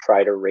I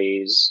try to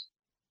raise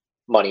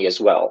money as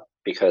well,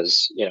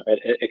 because,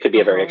 it could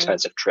be a very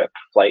expensive trip.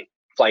 Flight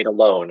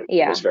alone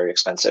was very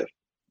expensive.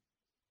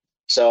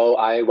 So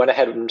I went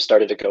ahead and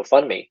started a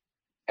GoFundMe.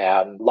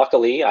 And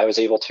luckily, I was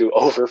able to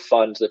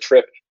overfund the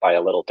trip by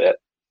a little bit.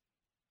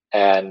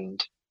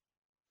 And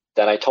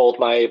then I told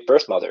my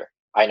birth mother,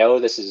 I know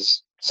this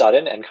is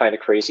sudden and kind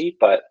of crazy,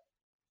 but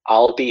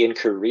I'll be in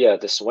Korea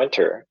this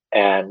winter.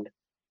 And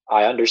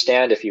I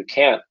understand if you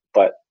can't,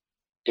 but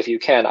if you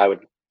can, I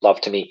would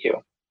love to meet you.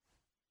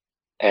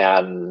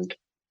 And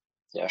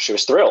she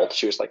was thrilled.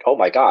 She was like, oh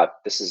my God,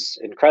 this is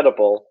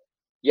incredible.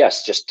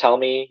 Yes, just tell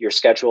me your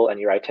schedule and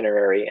your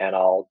itinerary and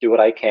I'll do what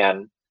I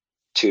can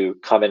to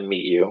come and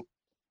meet you.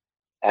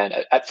 And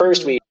at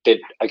first we did,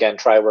 again,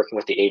 try working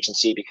with the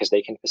agency because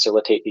they can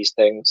facilitate these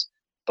things.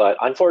 But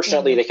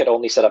unfortunately, they could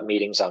only set up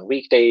meetings on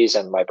weekdays.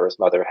 And my birth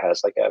mother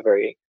has like a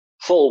very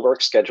full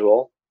work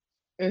schedule.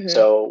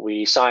 So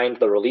we signed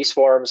the release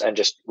forms and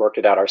just worked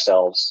it out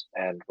ourselves.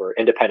 And we're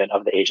independent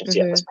of the agency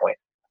at this point.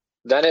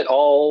 Then it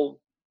all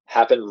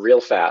happened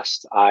real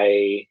fast.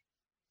 I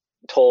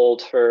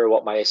told her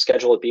what my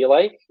schedule would be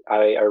like.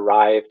 I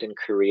arrived in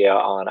Korea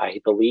on, I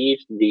believe,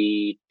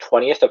 the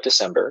 20th of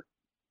December.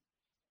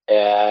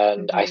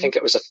 And I think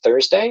it was a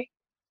Thursday.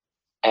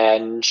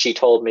 And she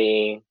told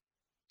me,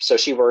 so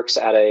she works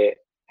at a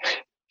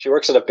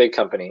big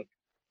company.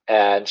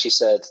 And she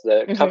said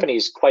the company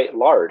is quite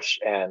large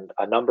and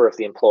a number of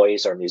the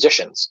employees are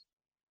musicians,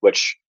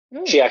 which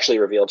she actually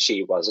revealed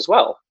she was as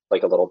well,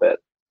 like a little bit.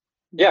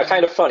 Yeah,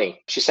 kind of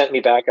funny. She sent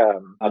me back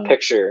a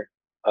picture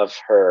of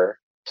her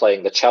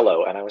playing the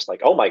cello, and I was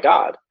like, oh my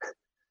God.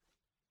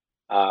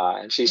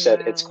 And she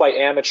said, it's quite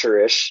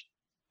amateurish.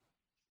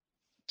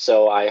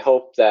 So I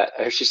hope that,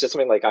 she said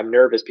something like, I'm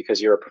nervous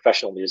because you're a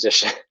professional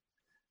musician.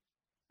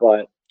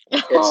 But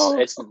Oh,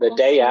 it's the oh,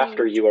 day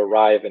after sweet. you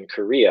arrive in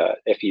Korea.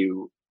 If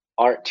you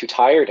aren't too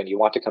tired and you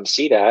want to come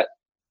see that,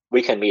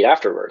 we can meet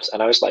afterwards.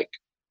 And I was like,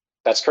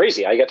 that's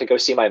crazy. I get to go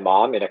see my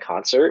mom in a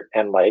concert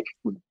and like,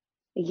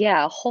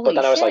 Yeah, but holy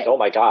then I was like, shit. oh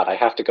my God, I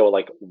have to go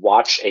like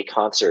watch a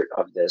concert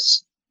of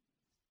this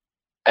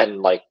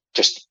and like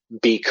just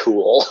be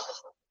cool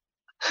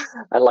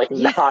and like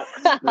Yeah.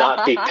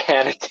 not be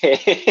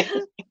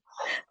panicking.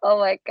 Oh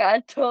my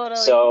God, totally.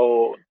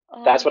 So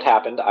that's what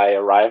happened. Oh. I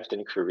arrived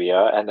in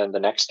Korea, and then the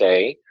next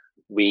day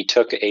we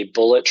took a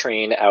bullet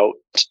train out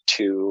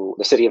to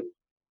the city of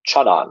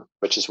Cheonan,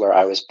 which is where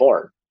I was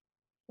born.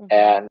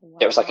 And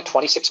it was like a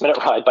Wow. 26-minute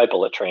ride by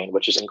bullet train,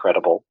 which is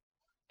incredible.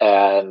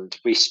 And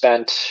we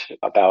spent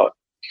about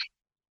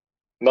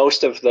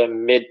most of the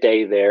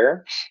midday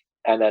there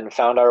and then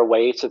found our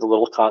way to the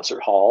little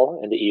concert hall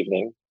in the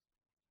evening.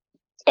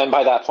 And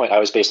by that point, I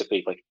was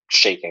basically like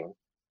shaking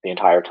the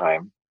entire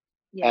time.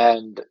 Yeah,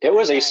 And it I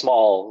was a bet.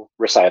 small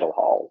recital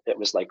hall. It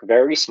was like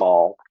very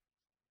small.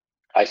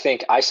 I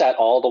think I sat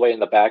all the way in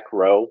the back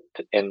row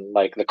in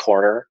like the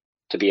corner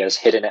to be as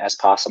hidden as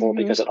possible Hmm.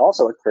 because it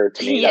also occurred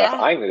to me that if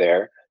Yeah. I'm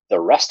there, the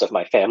rest of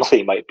my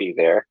family might be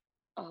there.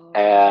 Oh, wow.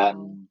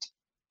 And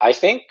I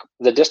think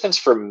the distance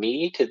from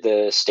me to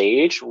the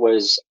stage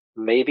was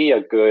maybe a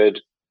good,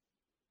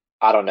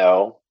 I don't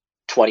know,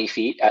 20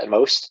 feet at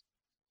most.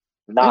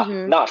 Hmm.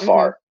 Not Hmm.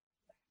 far.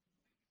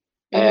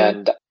 Hmm.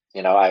 And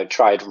I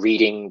tried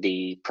reading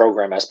the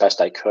program as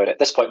best I could. At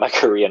this point, my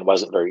Korean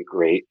wasn't very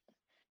great.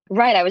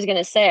 Right, I was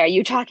gonna say, are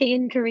you talking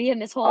in Korean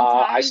this whole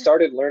I time?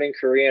 started learning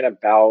Korean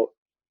about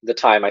the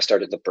time I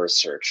started the birth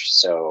search.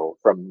 So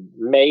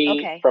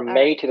Okay, from all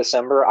May right. to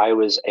December, I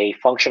was a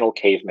functional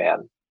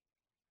caveman.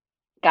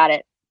 Got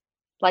it.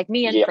 Like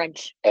me and Yeah,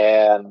 French.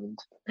 and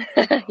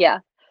Yeah.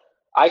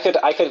 I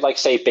could like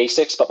say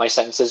basics, but my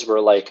sentences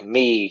were like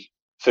me,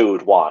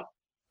 food, want.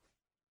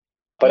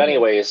 But Hmm.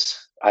 anyways,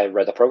 I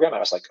read the program. I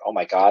was like, oh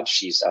my god,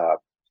 she's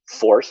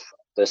fourth.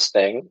 This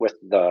thing with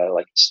the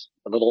like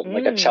a little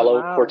like a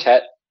cello Wow.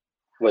 quartet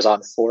was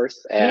on fourth,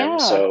 and Yeah.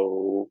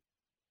 so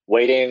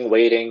waiting,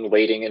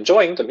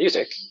 enjoying the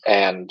music,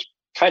 and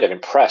kind of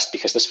impressed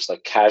because this was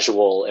like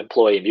casual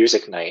employee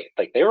music night.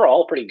 Like they were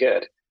all pretty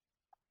good,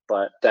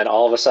 but then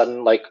all of a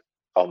sudden, like,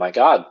 oh my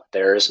god,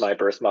 there's my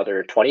birth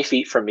mother 20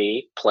 feet from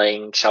me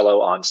playing cello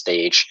on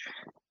stage,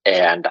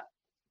 and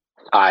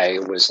I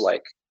was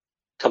like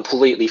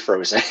completely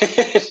frozen.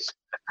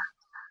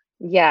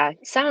 Yeah.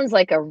 Sounds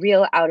like a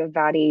real out of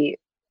body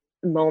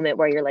moment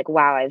where you're like,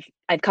 wow,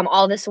 I've come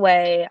all this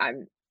way.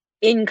 I'm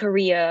in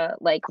Korea.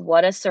 Like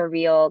what a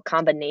surreal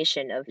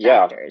combination of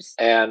Yeah. factors.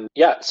 And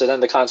yeah, so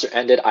then the concert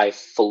ended. I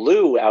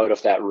flew out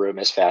of that room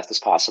as fast as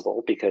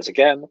possible because,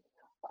 again,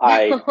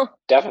 I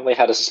definitely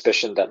had a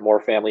suspicion that more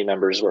family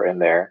members were in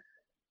there.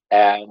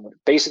 And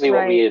basically,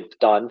 what we Right. had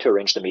done to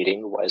arrange the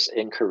meeting was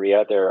in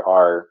Korea, there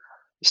are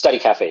study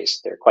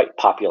cafes. They're quite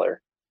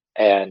popular.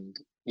 And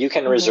you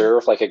can Hmm.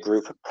 reserve like a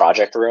group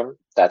project room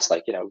that's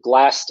like,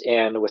 glassed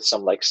in with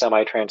some like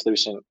semi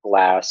translucent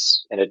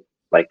glass and a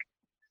like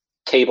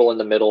table in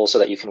the middle so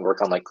that you can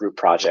work on like group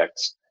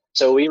projects.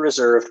 So we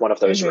reserved one of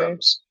those Hmm.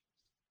 rooms,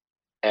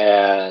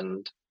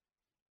 and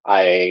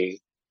I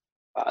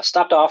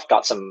stopped off,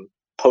 got some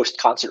post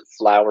concert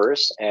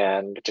flowers,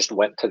 and just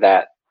went to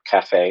that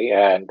cafe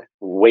and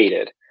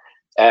waited.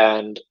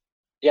 And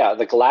yeah,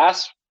 the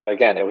glass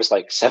again, it was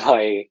like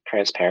semi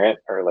transparent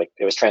or like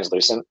it was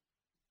translucent.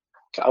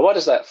 What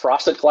is that?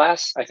 Frosted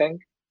glass, I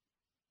think.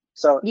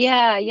 So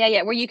Yeah, yeah,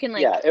 yeah. Where you can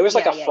like, yeah, it was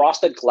like yeah, a yeah, yeah.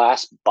 frosted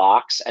glass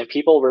box, and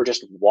people were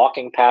just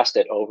walking past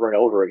it over and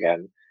over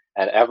again.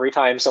 And every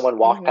time someone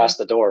walked Hmm. past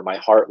the door, my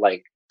heart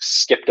like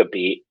skipped a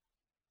beat.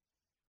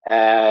 Mm.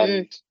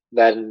 And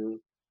then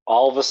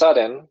all of a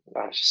sudden,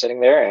 I was sitting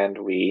there, and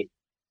we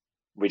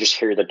just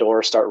hear the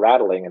door start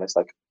rattling, and it's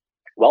like,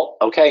 well,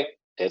 okay,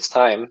 it's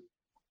time.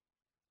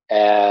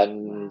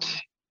 And Wow.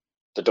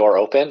 the door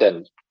opened,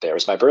 and there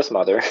was my birth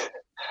mother.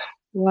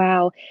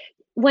 Wow.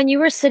 When you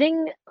were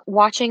sitting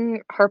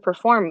watching her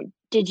perform,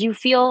 did you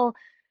feel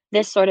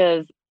this sort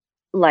of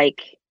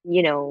like,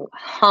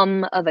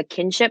 hum of a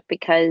kinship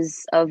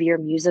because of your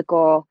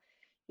musical,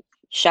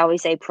 shall we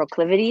say,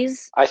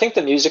 proclivities I think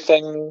the music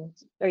thing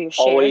or your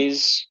shared?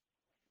 always,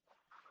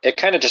 it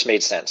kind of just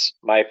made sense.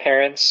 My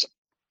parents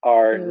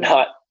are Mm.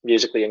 not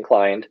musically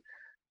inclined,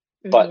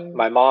 but Mhm.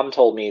 my mom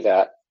told me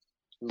that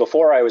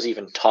before I was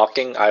even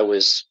talking, I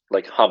was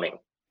like humming.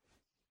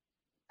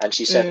 And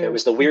she said it Mm.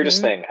 was the weirdest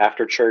Mhm. thing.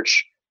 After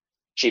church,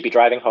 she'd be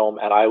driving home,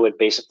 and I would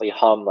basically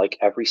hum like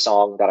every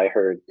song that I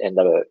heard in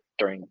the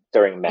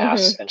during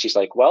mass. Mhm. And she's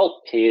like,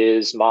 "Well,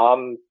 his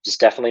mom is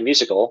definitely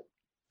musical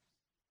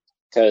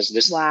because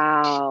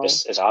Wow.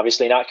 this is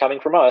obviously not coming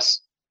from us."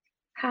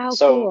 How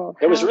So cool.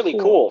 it was How really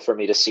cool. cool for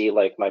me to see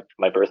like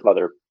my birth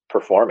mother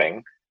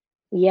performing.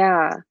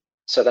 Yeah.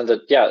 So then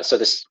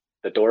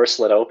the door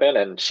slid open,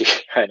 and she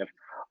kind of Mhm.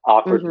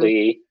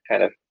 awkwardly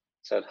kind of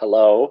said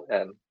hello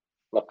and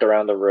looked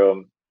around the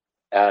room.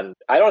 And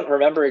I don't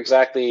remember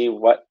exactly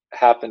what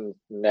happened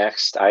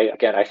next. I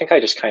think I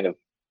just kind of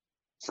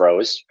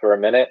froze for a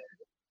minute.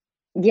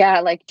 Yeah,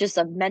 like just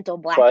a mental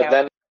But blackout.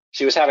 then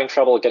she was having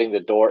trouble getting the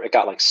door. It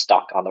got like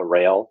stuck on the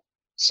rail.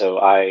 So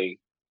I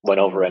went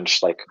over Mm. and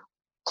just like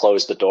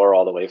closed the door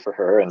all the way for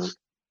her and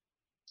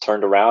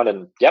turned around.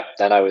 And yep,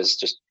 then I was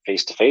just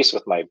face to face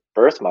with my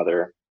birth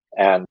mother.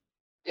 And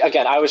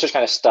again, I was just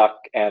kind of stuck.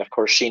 And of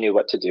course, she knew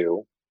what to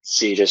do.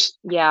 She just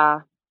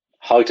Yeah,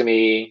 hugged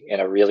me in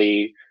a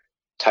really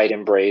tight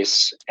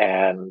embrace.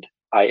 And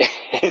I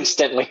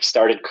instantly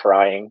started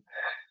crying.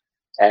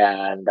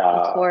 And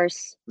of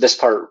course. this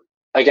part,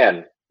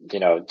 again,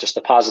 just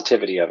the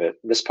positivity of it,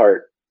 this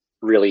part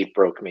really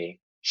broke me.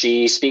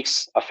 She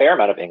speaks a fair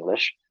amount of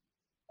English,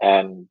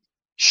 and Ah,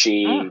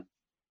 she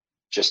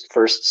just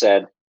first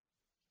said,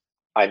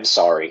 "I'm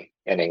sorry"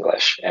 in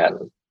English,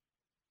 and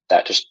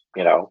that just,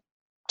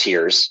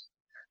 tears.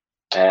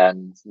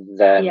 And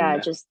yeah,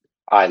 then, just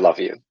 "I love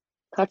you"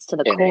 cuts to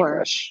the in core.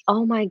 English.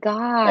 Oh my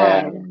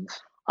God. And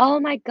Oh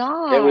my it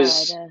God.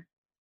 was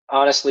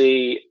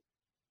honestly,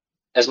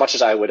 as much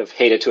as I would have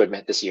hated to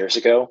admit this years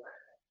ago,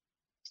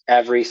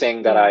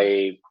 everything that Yeah.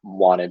 I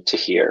wanted to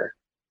hear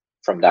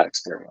from that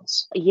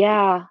experience.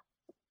 Yeah.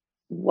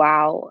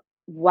 Wow.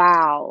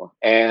 Wow.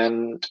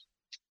 And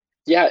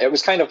yeah, it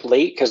was kind of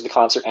late because the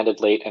concert ended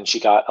late and she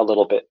got a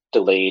little bit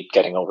delayed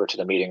getting over to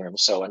the meeting room.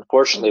 So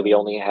unfortunately, we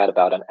only Mm, had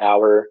about an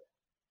hour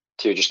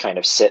to just kind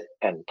of sit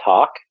and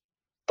talk.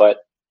 But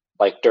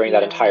like during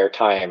that yeah. entire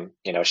time,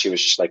 she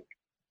was just like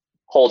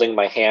holding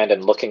my hand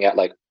and looking at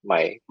like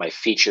my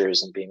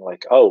features and being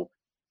like, "Oh,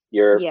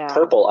 you're Yeah.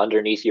 purple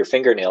underneath your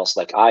fingernails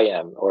like I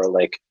am," or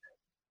like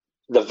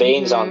the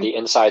veins on Mm-hmm. the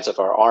insides of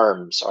our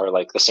arms are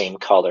like the same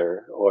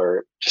color,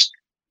 or just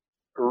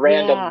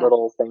random Yeah.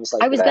 little things I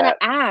like was gonna that.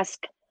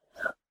 ask,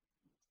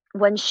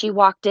 when she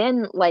walked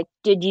in, like,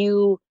 did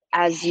you,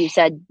 as you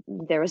said,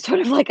 there was sort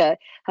of like a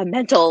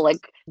mental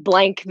like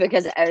blank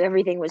because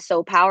everything was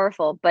so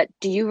powerful, but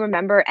do you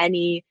remember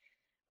any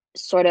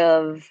sort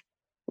of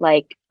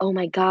like, oh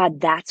my God,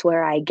 that's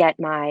where I get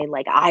my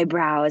like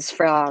eyebrows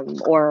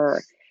from,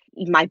 or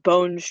my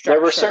bone There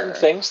were certain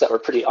structure? things that were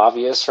pretty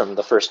obvious from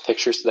the first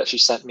pictures that she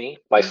sent me.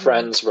 My Mm-hmm.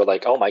 friends were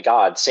like, "Oh my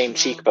God, same Wow.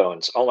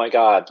 cheekbones. Oh my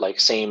God, like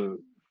same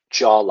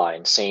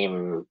jawline,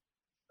 same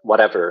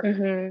whatever."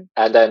 Mm-hmm.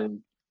 And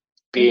then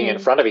being in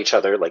Mm-hmm. front of each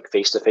other, like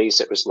face to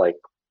face, it was like,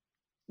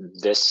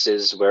 this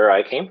is where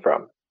I came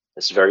from.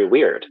 It's very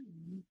weird.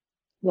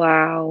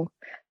 Wow.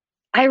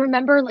 I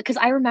remember, because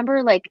I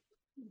remember like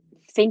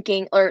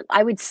thinking, or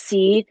I would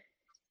see,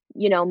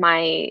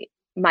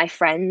 my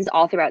friends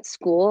all throughout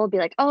school be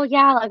like, "Oh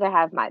yeah, like I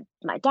have my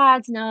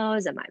dad's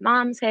nose and my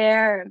mom's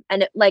hair."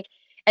 And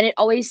it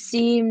always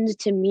seemed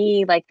to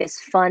me like this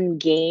fun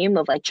game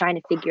of like trying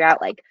to figure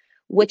out like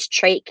which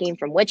trait came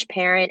from which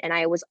parent, and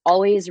I was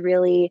always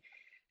really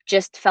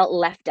just felt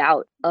left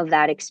out of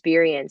that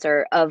experience,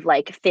 or of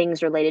like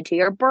things related to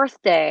your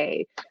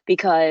birthday,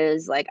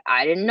 because like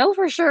I didn't know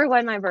for sure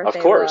when my Of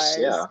birthday course, was,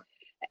 yeah.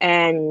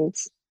 and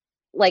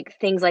like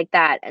things like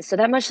that. So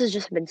that must have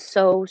just been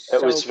so,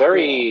 It was so cool.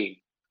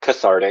 very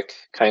cathartic,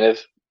 kind of,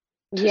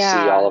 to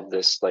see all Yeah. of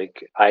this.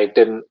 Like,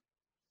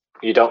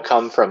 you don't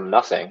come from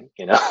nothing.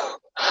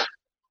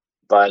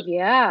 But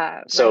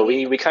Yeah, so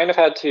right? we kind of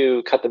had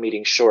to cut the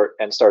meeting short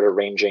and start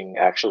arranging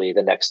actually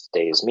the next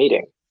day's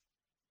meeting.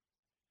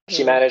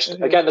 She Mhm, managed,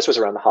 mhm. again, this was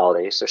around the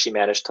holidays, so she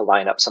managed to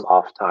line up some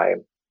off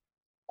time.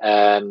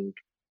 And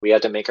we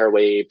had to make our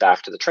way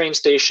back to the train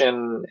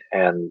station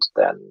and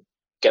then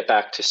get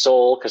back to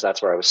Seoul because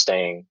that's where I was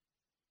staying.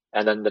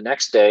 And then the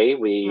next day,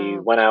 we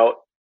Wow. went out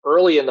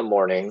early in the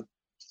morning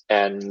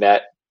and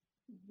met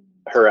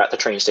her at the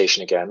train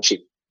station again.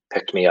 She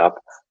picked me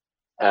up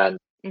and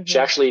she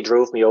Mhm, actually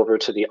drove me over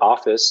to the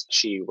office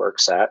she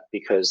works at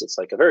because it's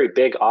like a very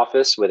big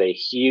office with a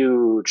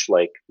huge,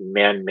 like,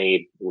 man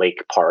made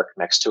lake park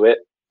next to it.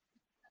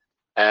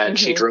 And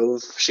mhm.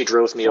 she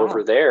drove me over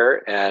Wow.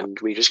 there and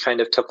we just kind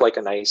of took like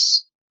a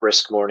nice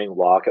brisk morning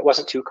walk. It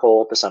wasn't too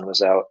cold, the sun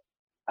was out.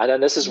 And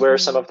then this is where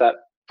some Mhm. of that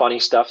funny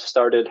stuff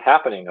started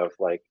happening of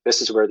like,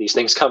 this is where these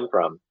things come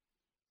from.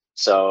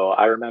 So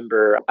I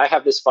remember I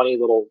have this funny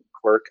little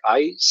quirk.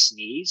 I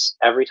sneeze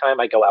every time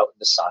I go out in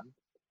the sun.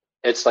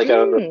 It's like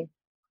a, Mm.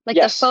 Like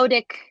yes,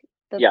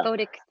 the yeah,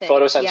 photic thing.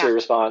 photosensory Yeah.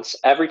 response.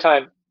 Every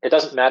time, it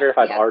doesn't matter if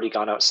I've Yep. already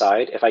gone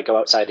outside. If I go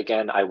outside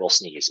again, I will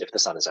sneeze if the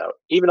sun is out,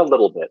 even a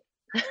little bit.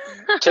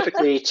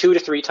 Typically 2 to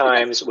 3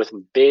 times with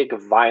big,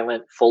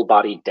 violent, full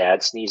body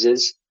dad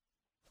sneezes.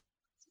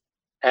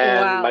 And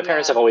Wow, my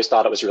parents have yeah. always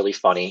thought it was really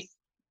funny.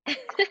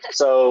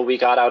 So we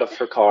got out of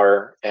her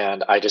car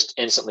and I just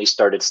instantly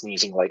started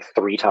sneezing like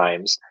 3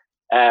 times.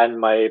 And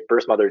my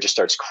birth mother just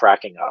starts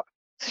cracking up.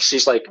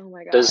 She's like, Oh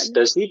my does God.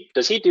 does he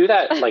does he do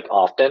that like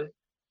often?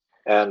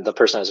 And the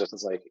person I was with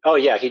was like, oh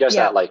yeah, he does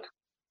Yeah. that like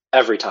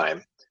every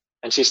time.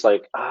 And she's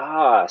like,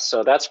 ah,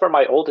 so that's where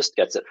my oldest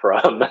gets it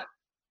from.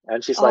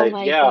 And she's Oh like,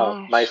 my yeah,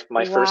 my gosh.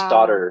 my first Wow.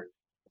 daughter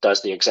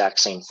does the exact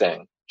same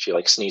thing. She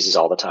like sneezes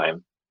all the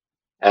time.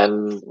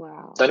 And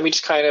Wow. then we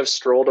just kind of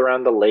strolled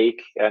around the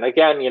lake. And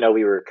again,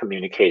 we were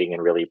communicating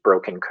in really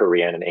broken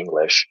Korean and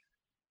English,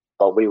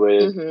 but we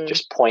would Mhm.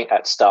 just point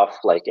at stuff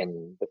like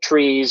in the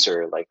trees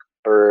or like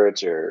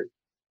birds or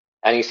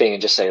anything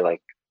and just say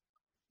like,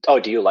 oh,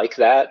 do you like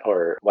that?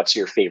 Or what's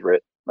your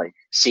favorite like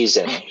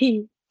season?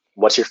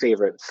 What's your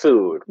favorite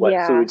food? What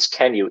Yeah. foods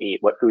can you eat?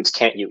 What foods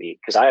can't you eat?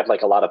 Because I have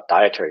like a lot of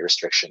dietary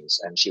restrictions.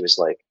 And she was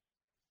like,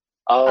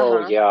 oh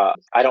Uh-huh. yeah,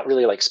 I don't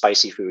really like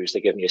spicy foods.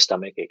 They give me a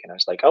stomach ache. And I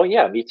was like, oh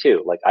yeah, me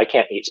too. Like I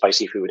can't eat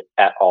spicy food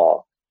at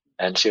all.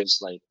 And she was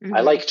like,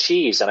 I Hmm. like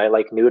cheese and I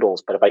like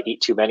noodles, but if I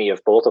eat too many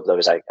of both of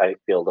those, I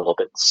feel a little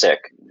bit sick.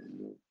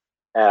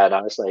 And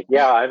I was like,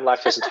 yeah, I'm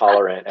lactose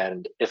intolerant.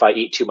 And if I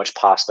eat too much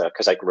pasta,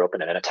 because I grew up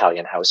in an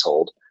Italian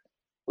household,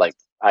 like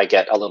I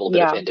get a little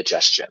bit of Yeah.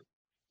 indigestion.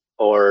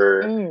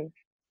 Or Mm.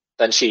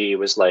 then she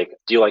was like,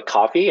 do you like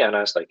coffee? And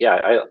I was like,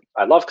 yeah,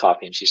 I love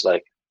coffee. And she's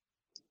like,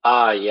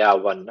 ah, yeah,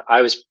 when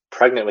I was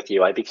pregnant with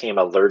you, I became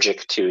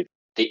allergic to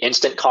the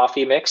instant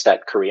coffee mix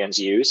that Koreans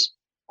use.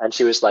 And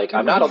she was like,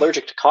 I'm not Hmm.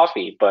 allergic to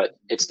coffee, but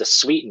it's the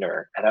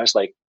sweetener. And I was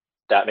like,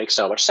 that makes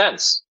so much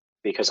sense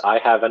because I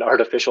have an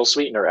artificial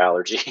sweetener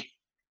allergy.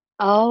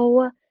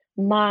 Oh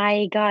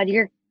my God,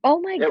 oh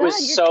my It was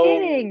God, you're so,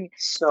 kidding.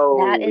 so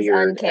That is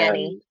weird.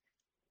 uncanny. And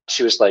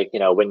she was like,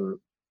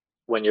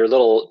 when you're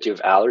little, do you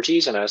have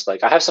allergies? And I was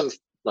like, I have some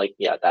like,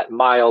 yeah, that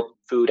mild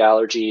food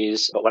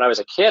allergies. But when I was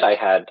a kid, I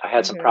had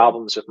some Hmm.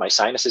 problems with my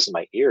sinuses and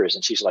my ears.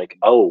 And she's like,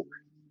 oh,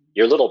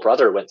 your little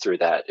brother went through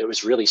that. It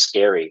was really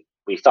scary.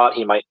 We thought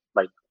he might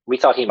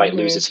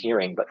lose Hmm. his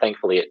hearing, but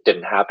thankfully it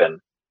didn't happen.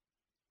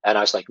 And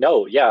I was like,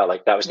 no, yeah,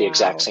 like that was the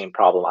exact Wow. same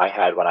problem I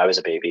had when I was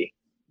a baby.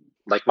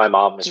 Like my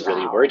mom was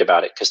really worried Wow.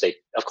 about it because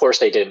of course,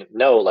 they didn't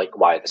know like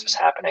why this was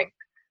happening.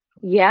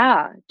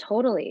 Yeah,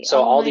 totally. So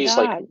Oh all my these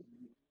like God.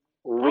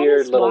 That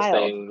weird is little wild.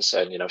 things,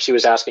 and she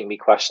was asking me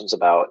questions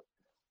about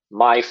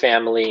my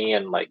family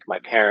and like my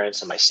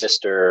parents and my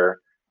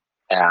sister,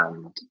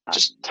 and Uh,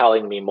 just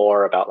telling me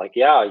more about like,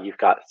 yeah, you've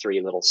got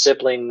three little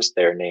siblings,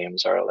 their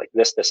names are like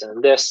this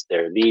and this,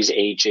 they're these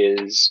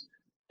ages,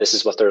 this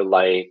is what they're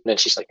like. And then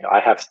she's like, I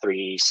have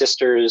three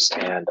sisters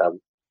and a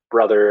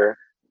brother,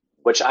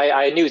 which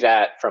I knew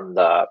that from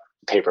the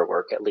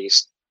paperwork at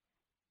least.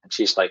 And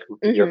she's like,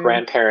 your hmm.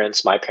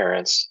 grandparents, my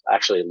parents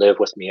actually live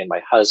with me and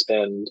my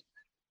husband,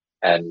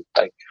 and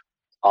like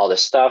all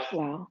this stuff.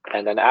 Wow.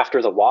 And then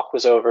after the walk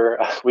was over,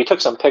 we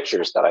took some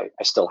pictures that I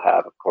still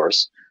have, of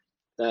course.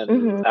 Then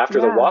Hmm. after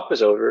the Yeah. walk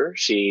was over,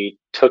 she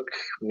took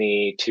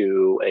me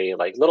to a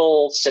like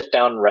little sit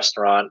down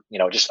restaurant,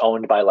 just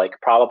owned by like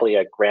probably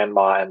a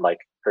grandma and like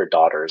her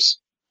daughters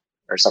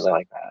or something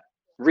like that.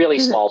 Really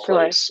small Sure.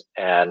 place.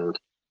 And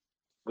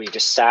we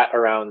just sat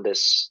around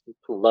this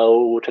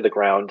low to the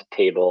ground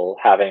table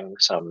having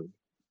some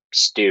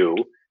stew.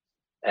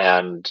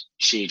 And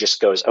she just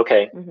goes,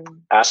 okay, Hmm.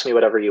 ask me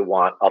whatever you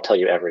want. I'll tell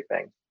you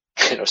everything.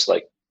 And it was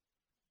like,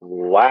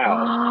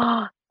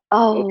 wow,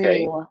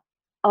 okay. Oh,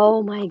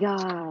 oh my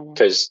God.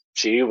 Because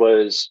she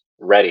was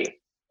ready.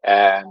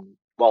 And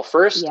well,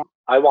 first, Yeah.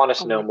 I wanted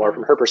Oh to know my more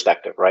from God. her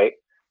perspective, right?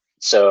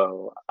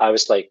 So I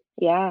was like,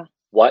 Yeah.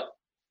 what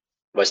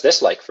was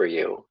this like for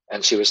you?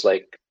 And she was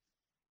like,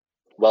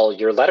 well,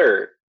 your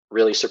letter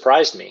really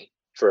surprised me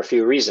for a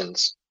few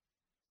reasons.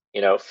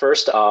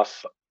 First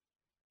off,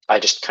 I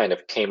just kind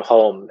of came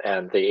home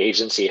and the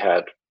agency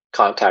had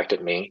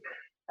contacted me.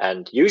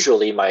 And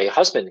usually my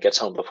husband gets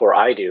home before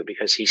I do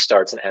because he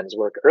starts and ends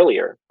work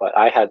earlier. But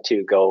I had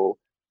to go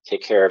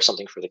take care of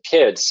something for the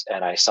kids.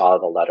 And I saw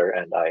the letter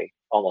and I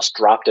almost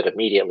dropped it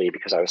immediately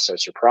because I was so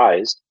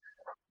surprised,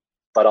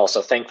 but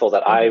also thankful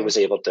that I Hmm. was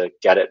able to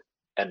get it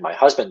and my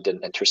husband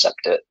didn't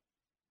intercept it.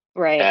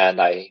 Right. And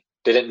I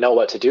didn't know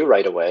what to do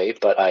right away,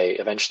 but I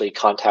eventually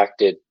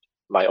contacted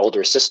my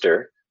older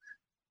sister,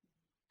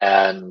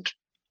 and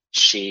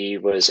she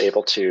was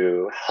able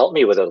to help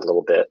me with it a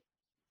little bit.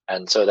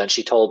 And so then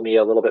she told me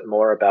a little bit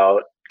more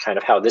about kind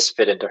of how this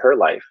fit into her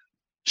life.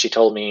 She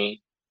told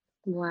me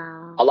a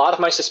Wow. lot of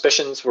my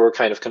suspicions were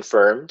kind of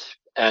confirmed,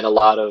 and a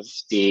lot of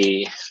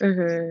the,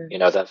 Hmm.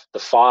 the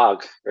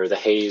fog or the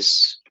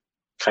haze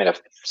kind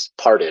of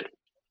parted.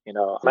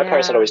 My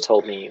parents had Yeah. always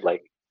told me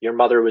like your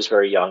mother was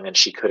very young and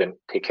she couldn't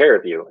take care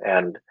of you,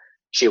 and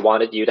she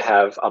wanted you to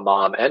have a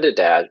mom and a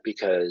dad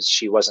because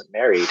she wasn't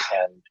married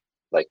and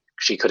like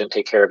she couldn't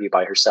take care of you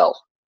by herself.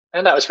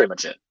 And that was pretty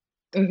much it.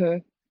 Hmm.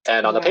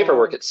 And on the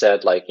paperwork, Wow. it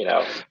said like,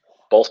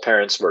 both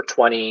parents were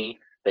 20,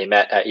 they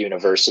met at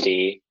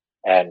university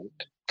and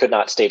could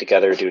not stay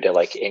together due to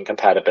like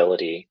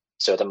incompatibility.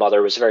 So the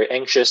mother was very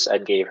anxious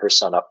and gave her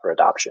son up for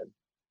adoption.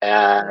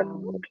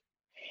 Wow. And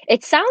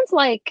It sounds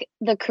like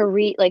the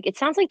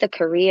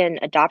Korean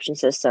adoption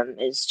system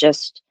is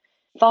just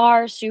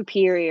far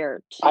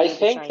superior I to the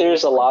think Chinese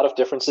there's a one. lot of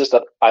differences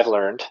that I've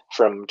learned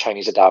from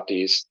Chinese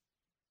adoptees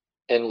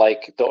in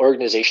like the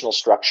organizational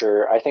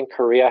structure. I think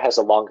Korea has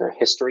a longer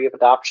history of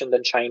adoption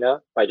than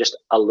China by just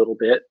a little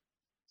bit,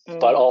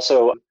 but Mm.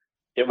 also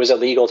it was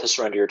illegal to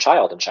surrender your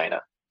child in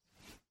China,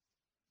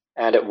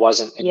 and it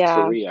wasn't in Yeah,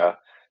 Korea.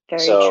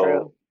 very So,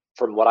 true.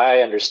 from what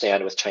I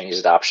understand with Chinese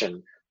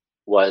adoption,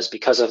 was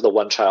because of the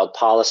one child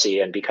policy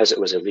and because it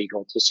was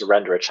illegal to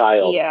surrender a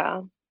child,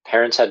 Yeah.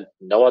 parents had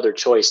no other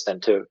choice than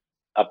to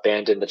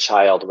abandon the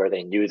child where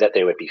they knew that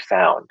they would be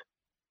found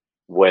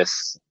with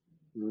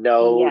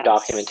no Yes.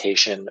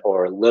 documentation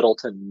or little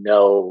to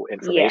no Yeah.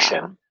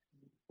 information.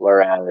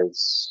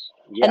 Whereas,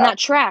 And yeah, that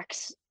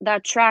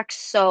tracks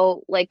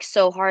so like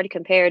so hard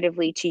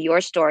comparatively to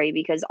your story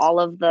because all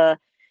of the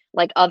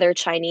like other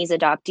Chinese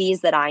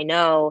adoptees that I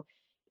know,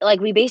 like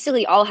we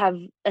basically all have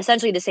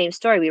essentially the same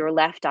story. We were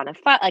left on a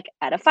like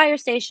at a fire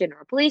station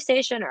or a police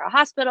station or a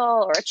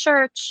hospital or a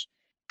church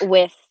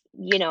with,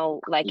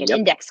 like an yep.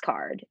 index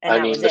card, and I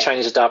that mean, was the it.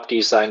 Chinese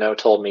adoptees I know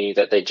told me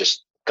that they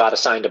just got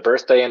assigned a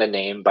birthday and a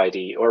name by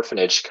the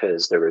orphanage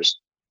because there was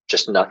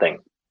just nothing.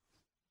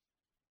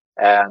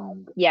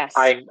 And Yes.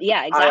 I,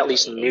 Yeah, I at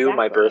least exactly. knew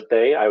my Exactly.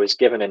 birthday. I was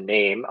given a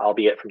name,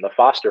 albeit from the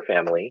foster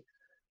family.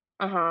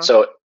 Uh-huh.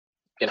 So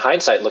in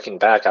hindsight, looking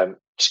back, I'm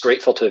just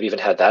grateful to have even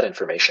had that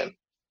information.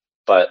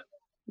 But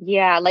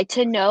Yeah, like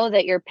to know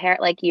that your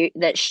parent, like you,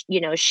 that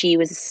she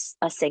was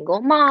a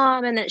single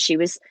mom and that she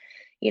was,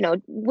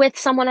 with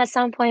someone at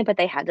some point, but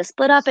they had to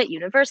split up at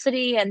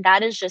university, and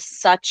that is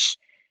just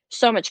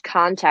so much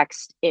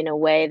context in a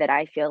way that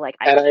I feel like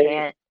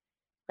and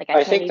I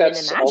I can't think even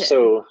that's imagine.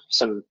 also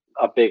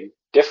a big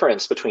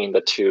difference between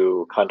the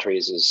two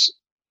countries is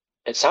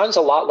it sounds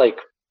a lot like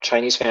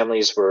Chinese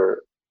families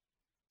were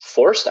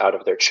forced out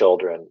of their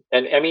children.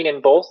 And I mean,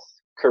 in both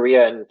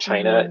Korea and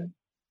China, Hmm.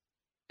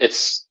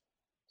 it's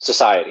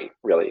society,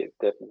 really.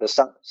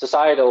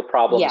 Societal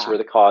problems Yeah, were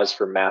the cause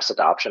for mass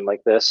adoption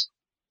like this.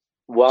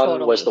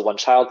 One was the totally. one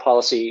child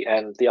policy,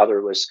 and the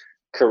other was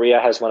Korea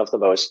has one of the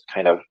most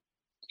kind of,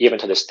 even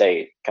to this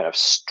day, kind of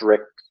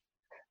strict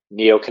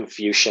neo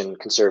Confucian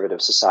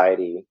conservative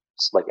society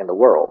like in the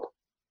world.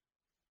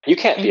 You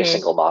can't be a Hmm.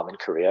 single mom in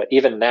Korea,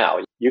 even now.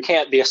 You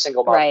can't be a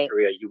single mom in Right.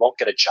 Korea. You won't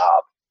get a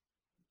job.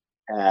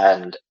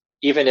 And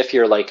even if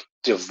you're like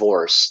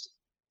divorced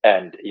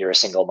and you're a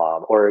single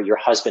mom, or your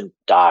husband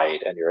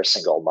died and you're a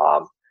single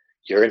mom,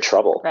 you're in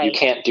trouble. You Right.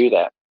 can't do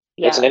that.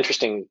 It's an Yeah,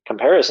 interesting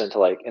comparison to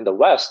like in the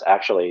West,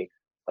 actually,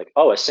 like,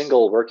 oh, a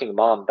single working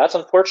mom, that's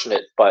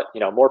unfortunate, but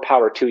more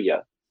power to you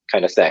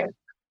kind of thing.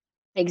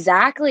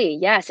 exactly.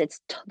 Yes, it's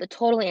t the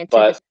totally But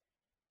antithesis.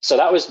 so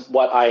that was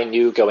what I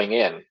knew going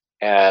in.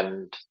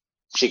 And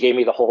she gave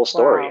me the whole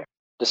story. Wow.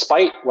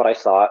 Despite what I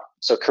thought,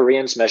 so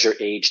Koreans measure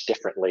age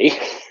differently.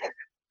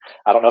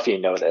 I don't know if you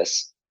know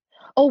this.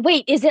 Oh,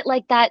 wait, is it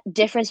like that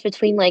difference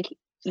between like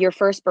your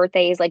first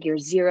birthday is like your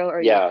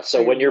 0 Yeah, so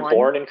or your when you're 1?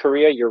 born in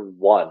Korea, you're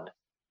one.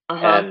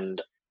 Uh-huh.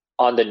 And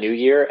on the new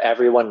year,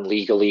 everyone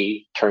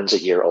legally turns a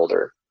year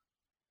older.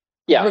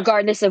 Yeah.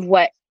 Regardless of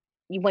what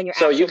when your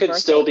So you actual could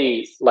birthday still be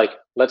is. like,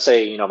 let's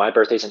say, my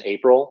birthday's in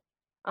April.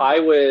 I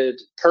Uh-huh. would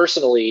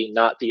personally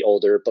not be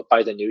older, but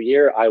by the new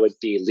year, I would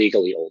be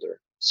legally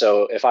older.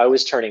 So if I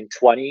was turning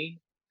 20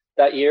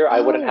 that year,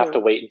 I wouldn't have to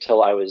Oh, wait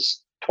until I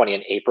was 20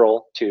 in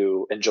April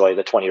to enjoy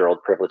the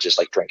 20-year-old privileges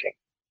like drinking.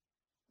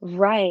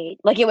 right.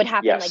 Like it would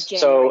happen like Yes. So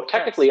January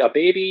technically, 1st. a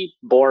baby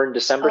born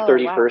December Oh, wow.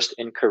 31st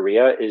in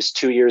Korea is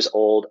 2 years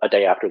old a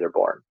day after they're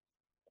born.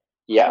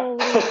 Yeah.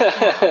 Holy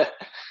cow.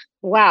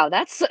 Wow,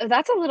 that's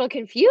a little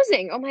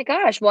confusing. Oh my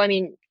gosh. Well, I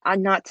mean,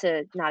 not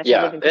if you live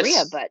Yeah. in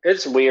Korea, It's but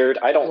it's weird.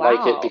 I don't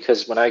like it wow.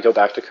 because when I go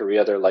back to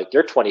Korea, they're like,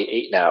 "You're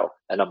 28 now,"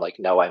 and I'm like,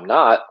 "No, I'm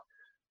not."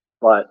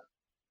 But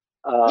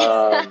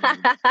um,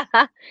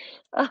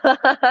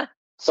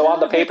 so on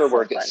the That's so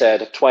paperwork, it funny.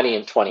 said 20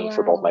 and 20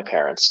 for both my Wow.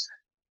 parents.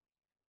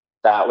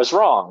 That was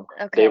wrong.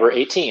 They were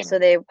Okay. 18. So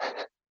they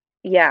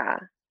yeah.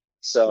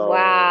 So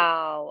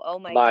Wow. Oh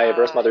my my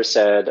birth mother gosh.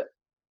 said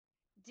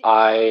D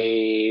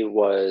I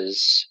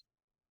was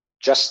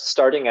just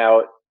starting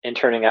out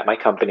interning at my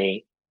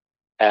company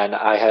and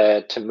I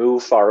had to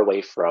move far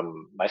away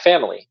from my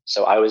family.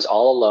 So I was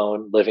all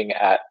alone living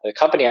at the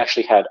company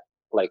actually had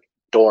like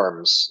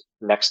dorms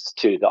next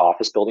to the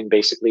office building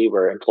basically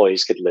where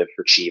employees could live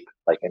for cheap,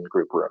 like in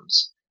group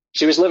rooms.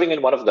 She was living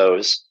in one of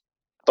those,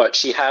 but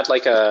she had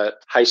like a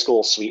high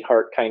school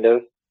sweetheart kind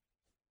of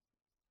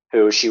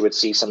who she would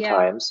see Yeah.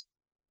 sometimes.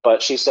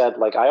 But she said,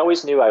 like, I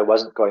always knew I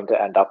wasn't going to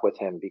end up with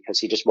him because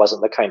he just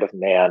wasn't the kind of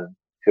man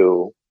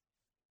who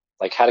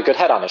like had a good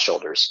head on his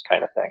shoulders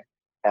kind of thing.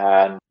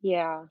 And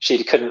Yeah.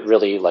 she couldn't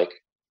really like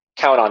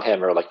count on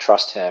him or like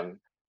trust him.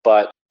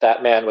 But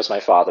that man was my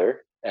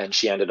father, and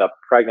she ended up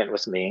pregnant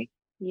with me,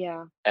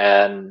 Yeah.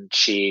 and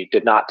she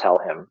did not tell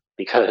him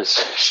because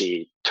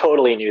she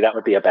totally knew that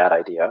would be a bad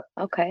idea.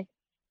 Okay.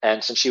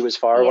 And since she was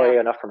far Yeah. away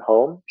enough from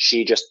home,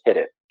 she just hid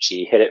it.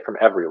 She hid it from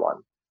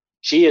everyone.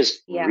 She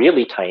is Yeah.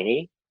 really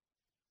tiny,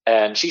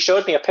 and she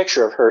showed me a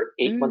picture of her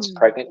 8 months Mm.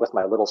 pregnant with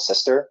my little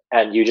sister,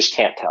 and you just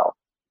can't tell.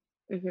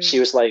 Hmm. She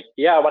was like,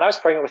 "Yeah, when I was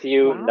pregnant with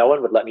you, no Wow.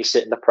 one would let me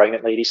sit in the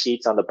pregnant lady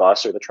seats on the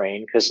bus or the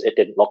train because it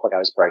didn't look like I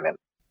was pregnant."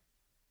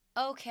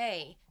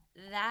 Okay,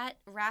 that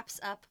wraps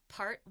up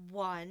part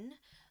one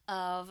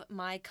of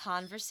my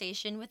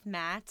conversation with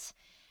Matt.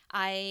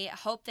 I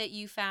hope that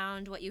you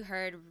found what you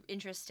heard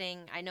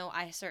interesting. I know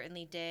I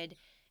certainly did.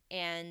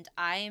 And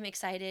I am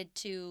excited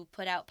to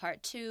put out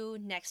part two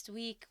next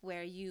week,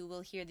 where you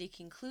will hear the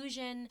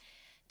conclusion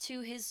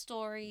to his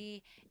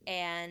story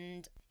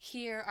and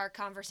hear our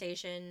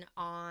conversation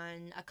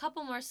on a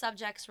couple more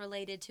subjects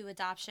related to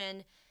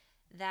adoption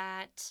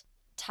that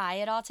tie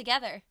it all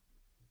together.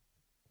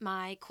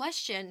 My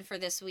question for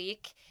this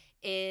week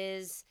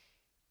is,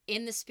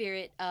 in the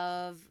spirit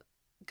of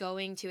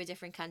going to a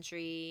different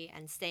country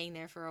and staying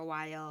there for a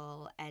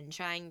while and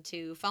trying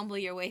to fumble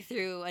your way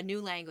through a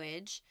new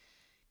language,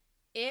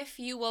 if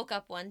you woke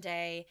up one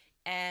day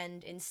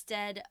and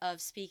instead of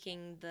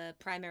speaking the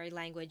primary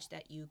language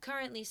that you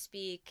currently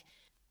speak,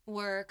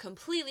 were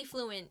completely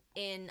fluent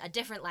in a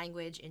different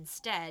language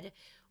instead,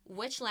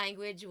 which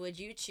language would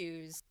you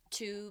choose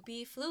to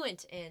be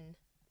fluent in?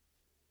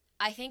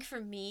 I think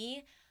for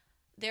me,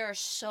 there are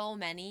so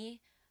many.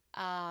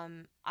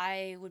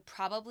 I would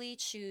probably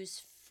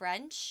choose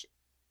French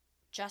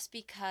just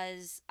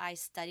because I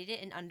studied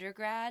it in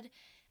undergrad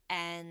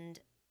and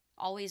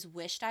always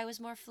wished I was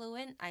more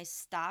fluent. I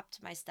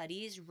stopped my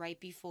studies right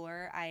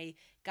before I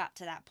got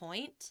to that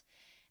point,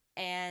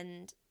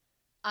 and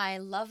I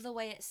love the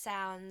way it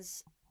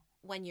sounds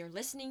when you're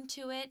listening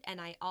to it, and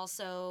I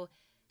also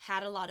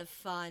had a lot of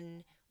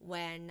fun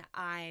when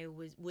I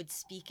would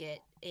speak it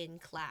in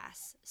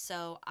class.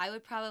 So I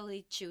would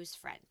probably choose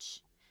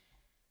French.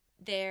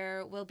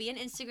 There will be an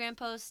Instagram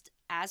post,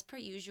 as per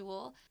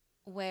usual,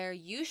 where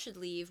you should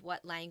leave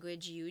what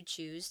language you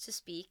choose to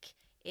speak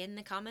in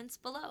the comments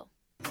below.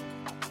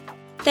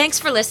 Thanks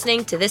for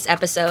listening to this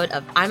episode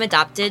of I'm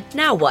Adopted,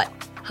 Now What?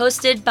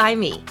 Hosted by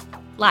me,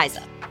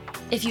 Liza.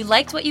 If you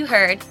liked what you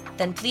heard,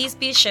 then please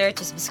be sure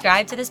to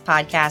subscribe to this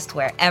podcast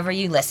wherever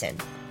you listen.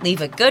 Leave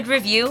a good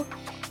review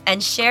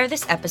and share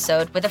this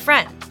episode with a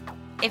friend.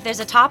 If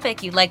there's a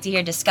topic you'd like to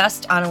hear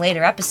discussed on a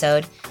later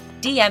episode,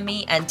 DM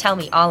me and tell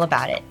me all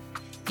about it.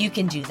 You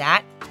can do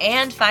that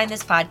and find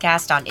this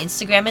podcast on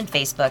Instagram and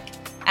Facebook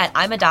at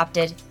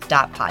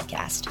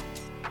I'mAdopted.podcast.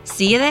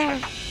 See you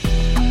there.